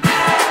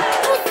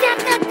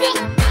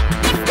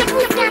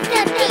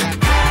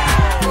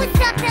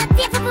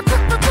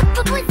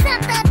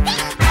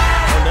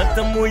 On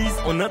entend Moïse,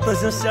 on entend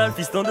Jean-Charles,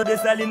 fiston de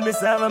Dessalines, mais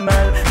ça va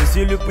mal.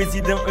 Monsieur le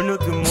Président, un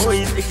autre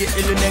Moïse, et que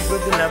est le nègre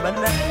de la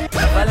banane.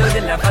 La valeur de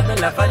la banane,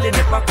 la vallée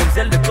n'est pas comme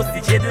celle de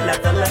constitué de la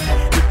tala.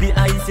 Depuis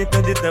haïtien,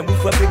 tant de tambour,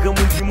 frappé grand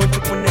monde qui monte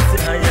pour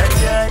naître. Aïe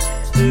aïe aïe,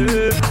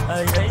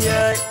 aïe aïe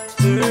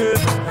aïe,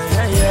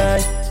 aïe aïe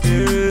aïe,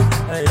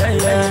 aïe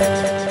aïe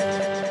aïe.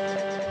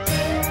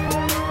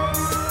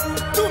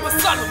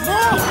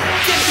 Solomon,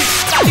 get this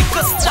body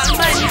cause I'm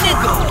my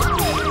nigga.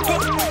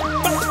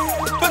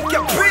 Fuck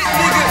your breed,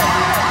 nigga.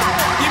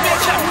 You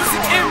make your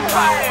music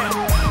empire.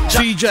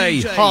 DJ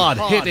Hard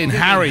Hitting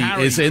Harry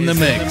is in the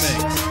mix.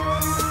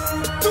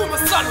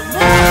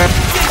 Solomon,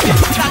 get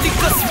this body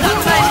cause I'm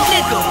my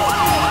nigga.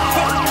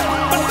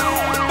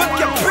 Fuck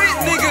your breed,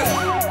 nigga.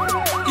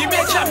 You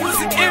make your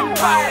music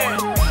empire.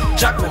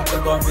 Jack on te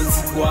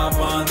convaincu quoi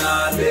m'en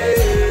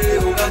aller.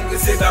 Ou quand que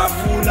c'est ta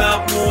foule à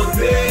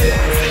monter.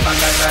 C'est pas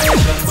qu'à cacher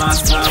je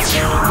masse à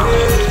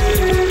monter.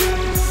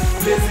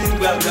 Les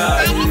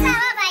ingagari.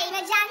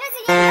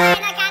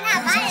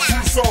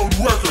 Sound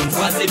Records.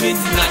 Voici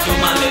Betty n'a que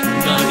mal et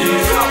tout dans les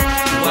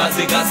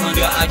Mwaze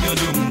Cassandra ak yon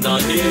dou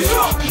m'tande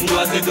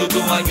Mwaze Toto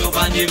ak yon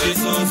panye ve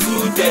son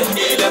sou tèt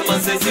E le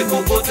pense se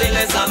koko se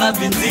le salade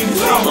vin zim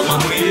Maman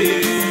mwe,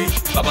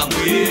 papa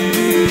mwe,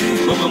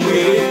 maman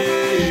mwe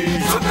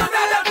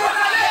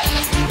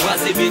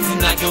Mwaze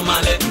Bettina ak yon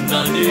malet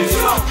m'tande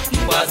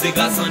Mwaze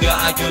Cassandra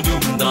ak yon dou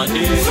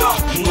m'tande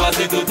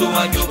Mwaze Toto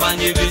ak yon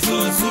panye ve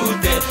son sou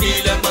tèt E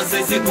le pense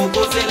se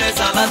koko se le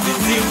salade vin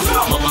zim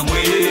Maman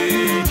mwe,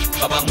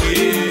 papa mwe,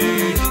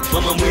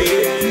 maman mwe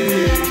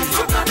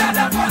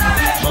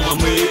Maman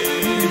mwe,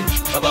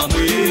 papa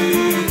mwe,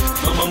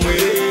 maman mwe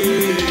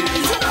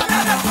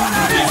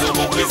Ils ont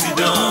mon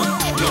président,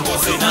 ils ont mon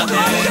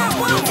sénateur,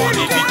 ils ont mon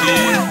député,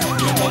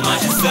 ils ont mon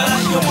magistrat,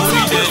 ils ont mon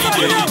leader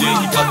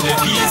qui porte le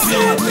vice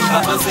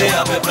Avancer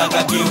avec la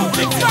qui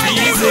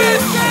objectivise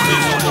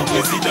Ils ont mon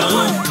président,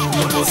 ils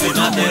ont mon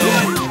sénateur,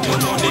 ils ont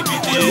mon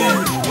député,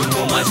 ils ont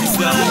mon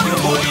magistrat, ils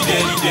ont mon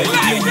leader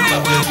qui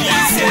porte le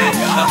vice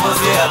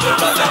Avancer avec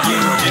la qui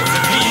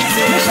objectivise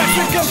Mais chaque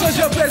fois que je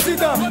suis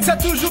président, c'est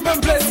toujours même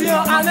plaisir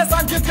Anne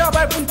qui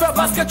travaille pour nous faire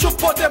parce que tu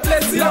peux te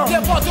plaisir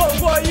Des photos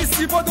voient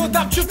ici, photos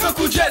tape, tu fais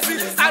coup de Jésus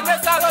Anne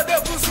a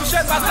rendez-vous sous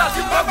chaîne, parce que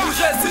tu peux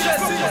bouger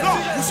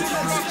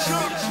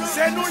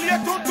C'est nous liés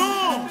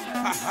tonton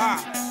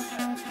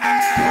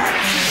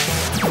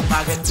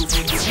Arrête tout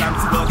fait tout calme,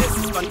 tu dois des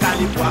suspens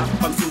calibois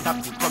Comme si m'tap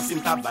tout, comme si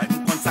m'tap bail,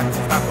 m'consac, tu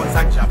pas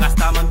consac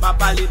Rastaman pas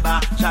parler bas,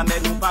 jamais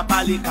nous pas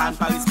parler canne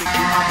Pas respecter,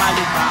 pas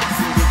parler bas,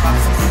 si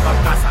nous pas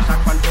casse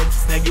Chaque fois fait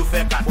petit nèg, you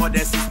fait cat Pour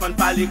des suspens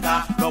parler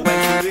car, l'on ouais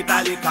tu est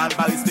allé canne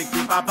Pas respecter,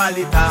 pas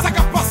parler ta Ça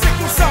qu'a passé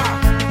comme ça,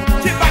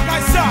 qui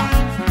bagaille ça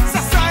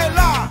est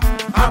là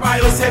Papa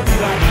yo c'est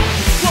bilan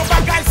Yo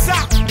bagaille ça,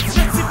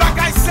 je dis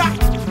bagaille ça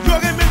Yo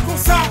remède comme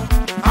ça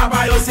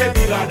Papa yo c'est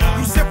bilan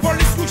Nous c'est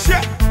police couché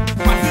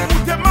Pas de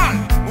nous de mal,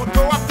 on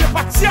doit te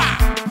bâtir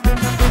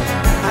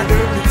En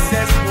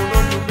 2016, mon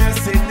nom nous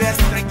Mercedes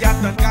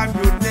Regarde un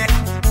camionnette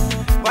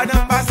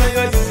Madame Bassa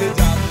yo use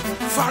job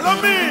Follow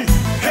me,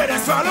 hey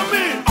that's follow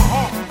me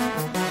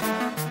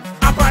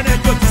Après net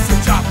yo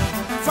use job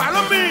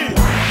Follow me,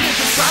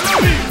 niggas follow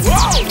me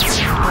Wow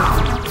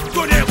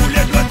Connais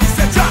rouler de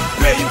use job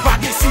Pays pas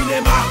de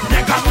cinéma,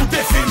 nègre nous des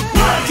films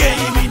Game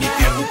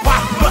immunité ou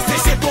pas, bosser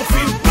c'est ton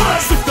film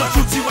Souffle dans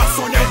tout tire à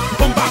sonner,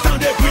 bombe battant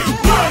des bruits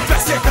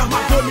Verset dans ma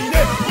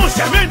dominée, mon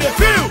chemin de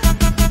vie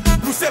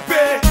Nous c'est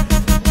payé,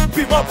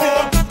 puis mon bon,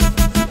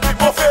 puis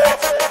mon fait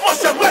Mon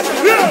chemin de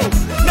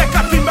vie,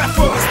 nègre puis ma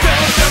forestière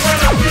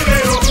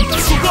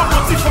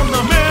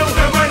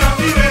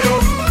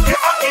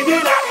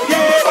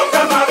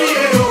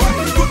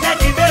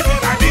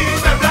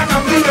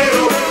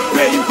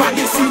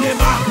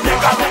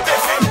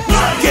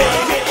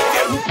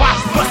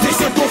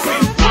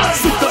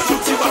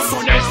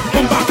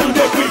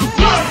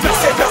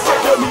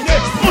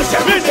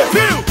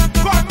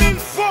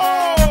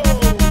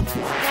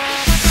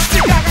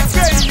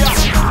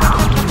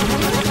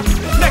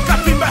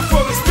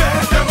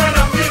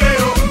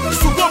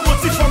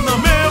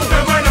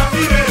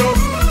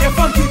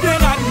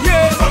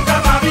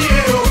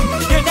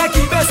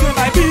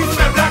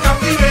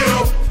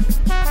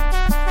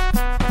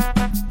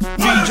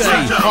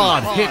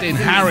Hard Hitting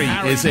Harry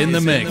is in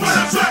the mix.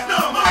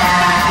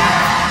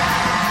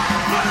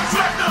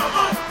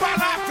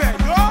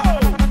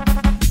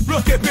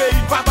 Bloqué pays,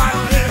 pas bail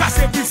en rien.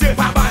 Cassé, brisé,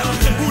 pas bail en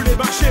rien. Bouler,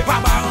 marcher, pas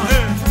bail en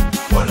rien.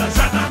 Voilà,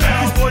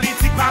 j'attendais.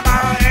 Politique, pas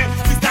bail en rien.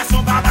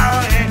 Frustration, pas bail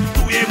en rien.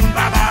 Touyer, moun,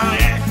 pas bail en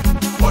rien.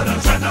 Voilà,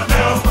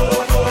 j'attendais.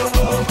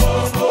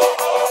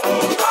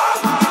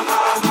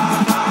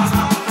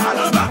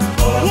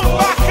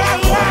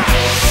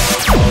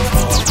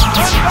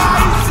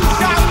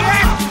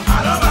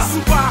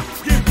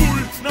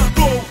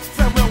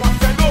 Ferme-moi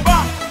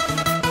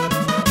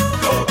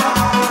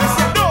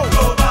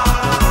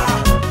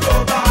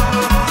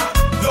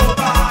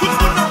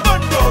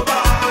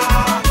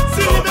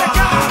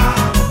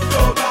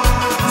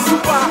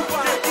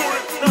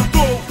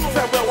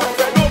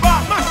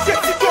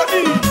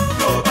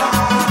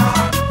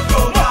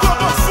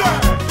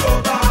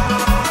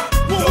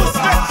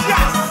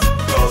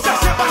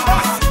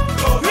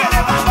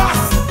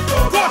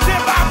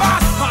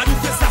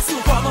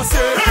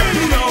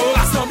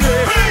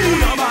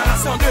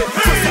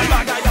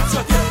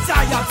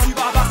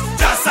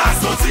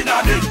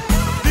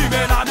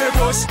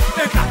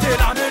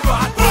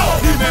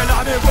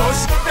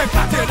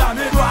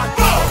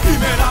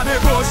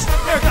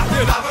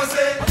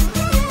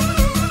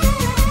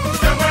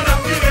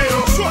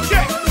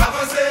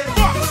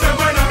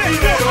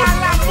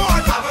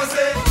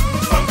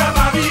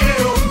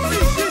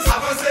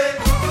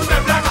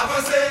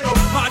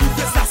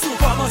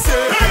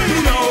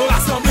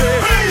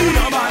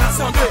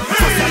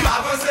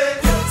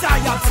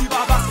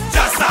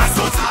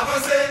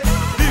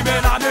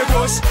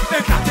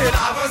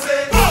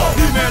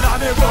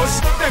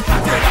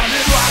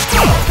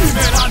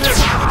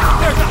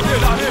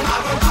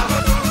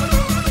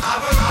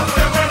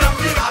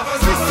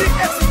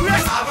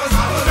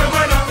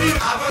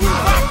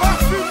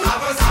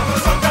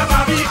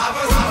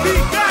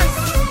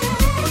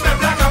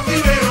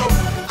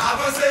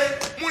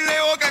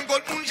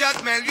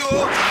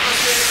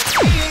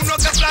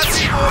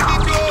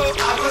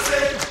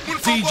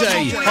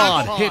DJ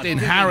Hard Hitting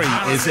Harry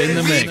is in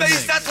the mix.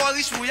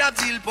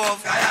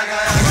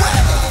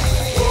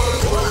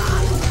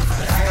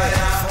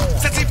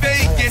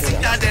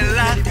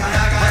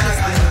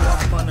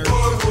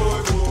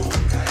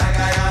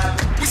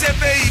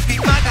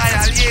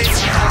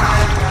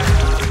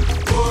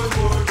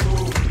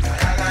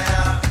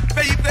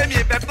 Pays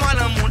premier, peuple dans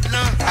le monde là.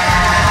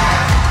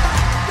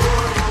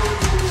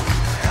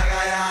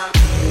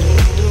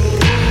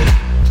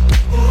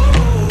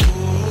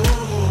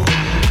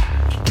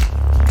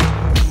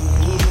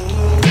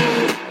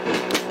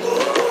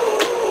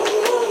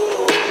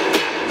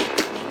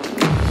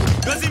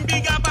 Deuxième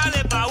biga par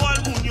les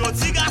paroles, moun yo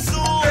ti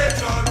garçon.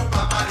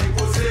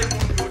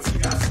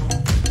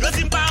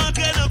 Deuxième pas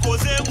entrer dans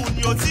cause, moun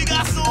yo ti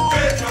garçon.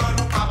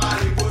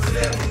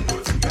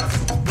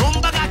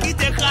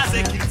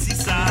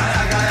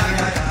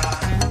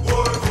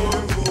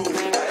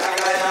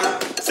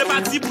 C'est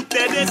parti pour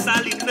t'aider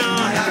Salina.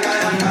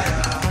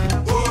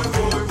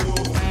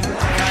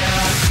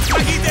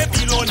 Pas quitter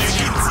pilon et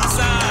qui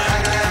ça.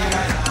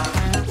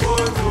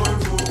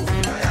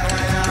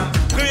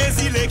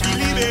 Brésil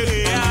équilibré.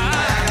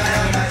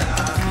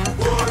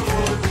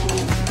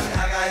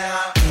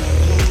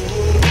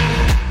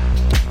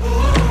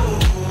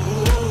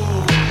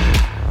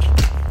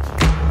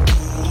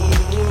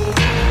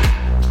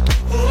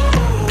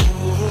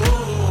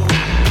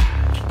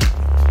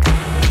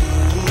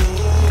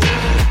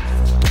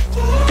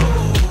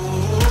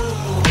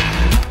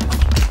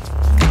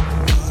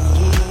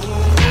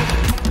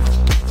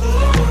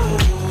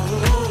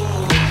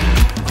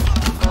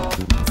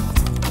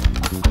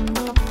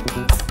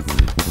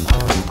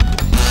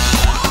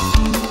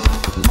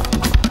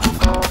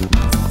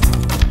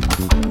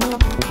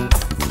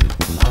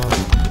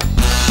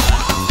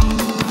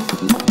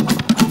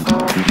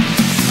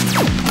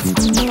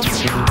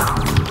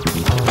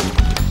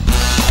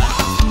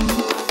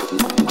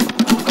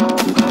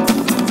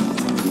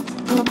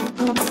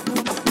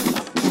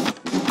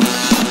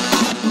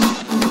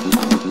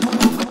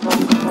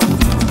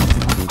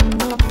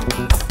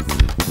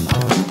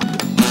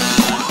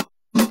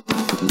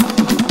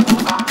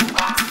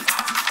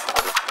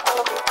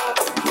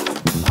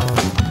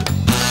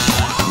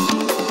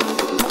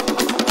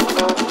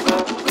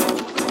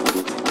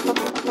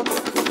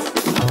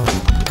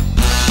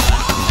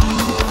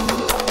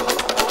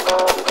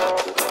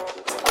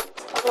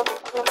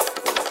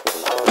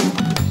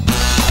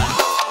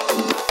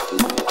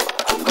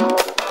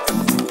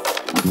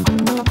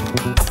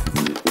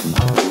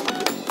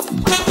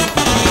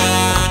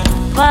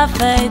 Trois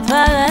feuilles,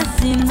 trois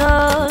racines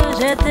d'eau,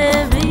 je t'ai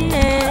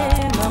brillé,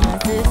 maman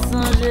t'ai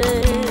songé.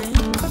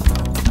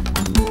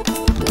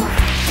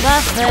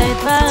 Trois feuilles,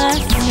 trois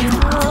racines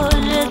d'eau,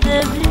 je t'ai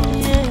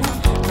brillé,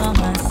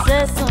 maman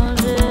t'ai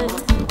songé.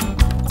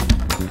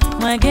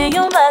 Moi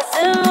gagnons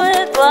passé, moi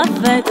trois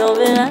feuilles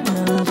tombées là,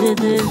 je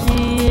t'ai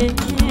brillé,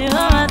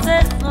 maman t'ai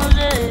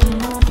songé.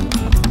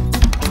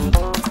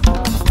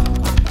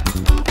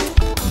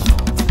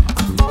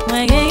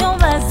 Moi gagnons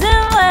passé,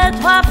 moi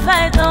trois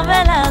feuilles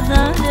tombées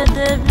là-dedans, je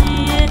t'ai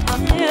brillé,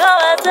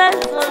 maman t'ai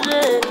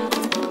songé.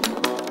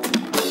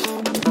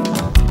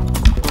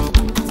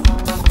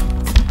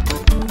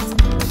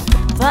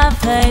 Trois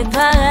feuilles,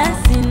 trois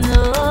racines, oh,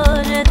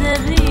 je t'ai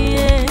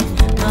brillé,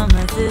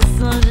 maman t'ai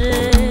songé.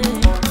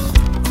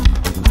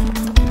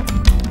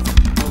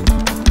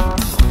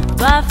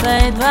 Trois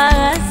feuilles, trois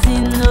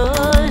racines, oh,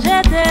 je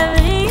t'ai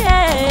brillé,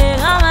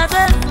 maman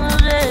t'ai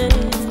songé.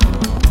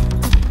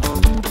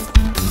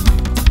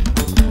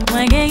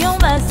 Moi gagnons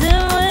passé,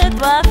 moi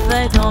trois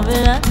feuilles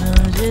tombées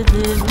là-dedans, je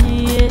t'ai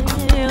brillé,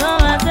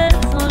 maman t'ai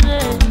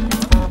songé.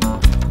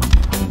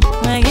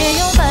 Moi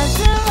gagnons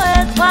passé, moi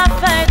trois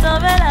feuilles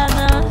tombées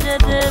là-dedans, je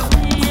t'ai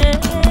brillé,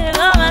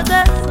 maman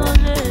t'ai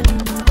songé.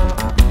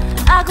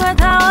 À quoi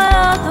t'as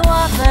ouais,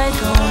 trois feuilles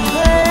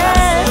tombées,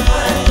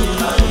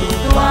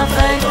 trois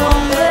feuilles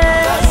tombées,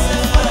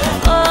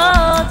 oh,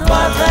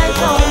 trois feuilles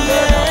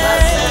tombées,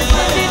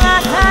 dis ma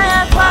taille,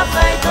 trois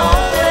feuilles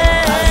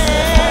tombées,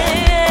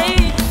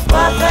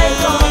 trois feuilles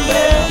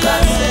tombées,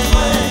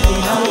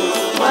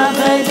 trois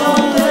feuilles tombées.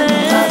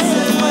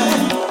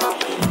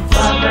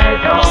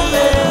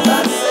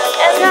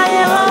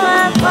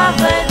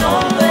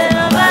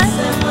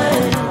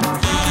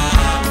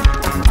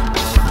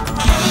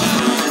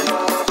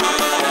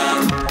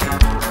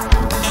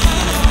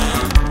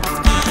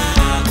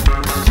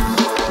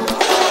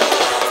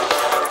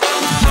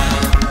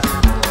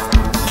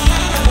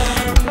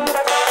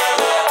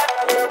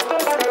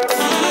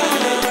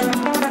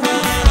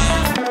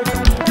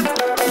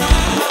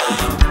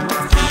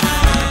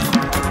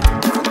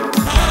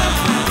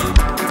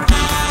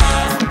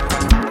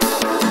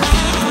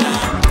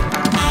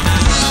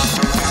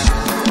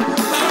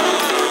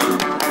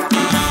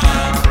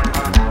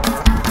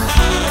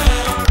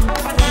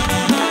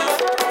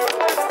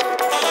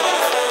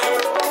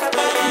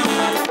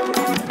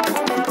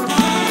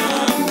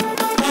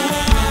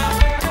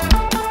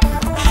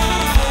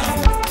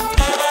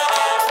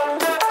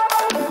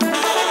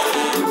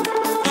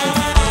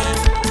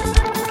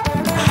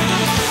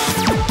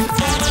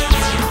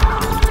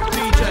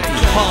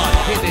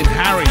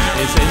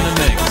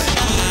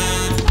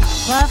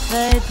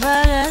 fait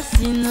trois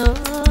racines,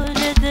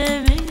 j'étais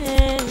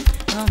brillé,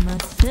 dans ma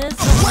tête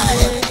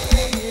sombrée.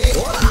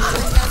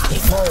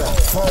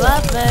 Toi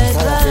fait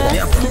trois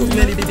racines,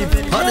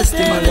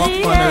 j'étais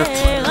brillé,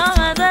 dans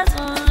ma tête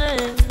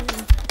sombrée.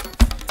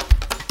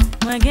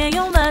 Moi gagne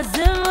un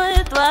bassin, moi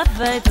toi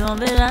fait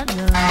tomber la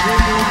nuit, j'étais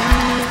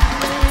brillé,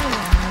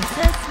 dans ma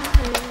tête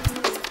sombrée.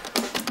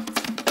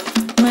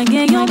 Moi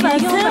gagne un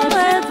bassin,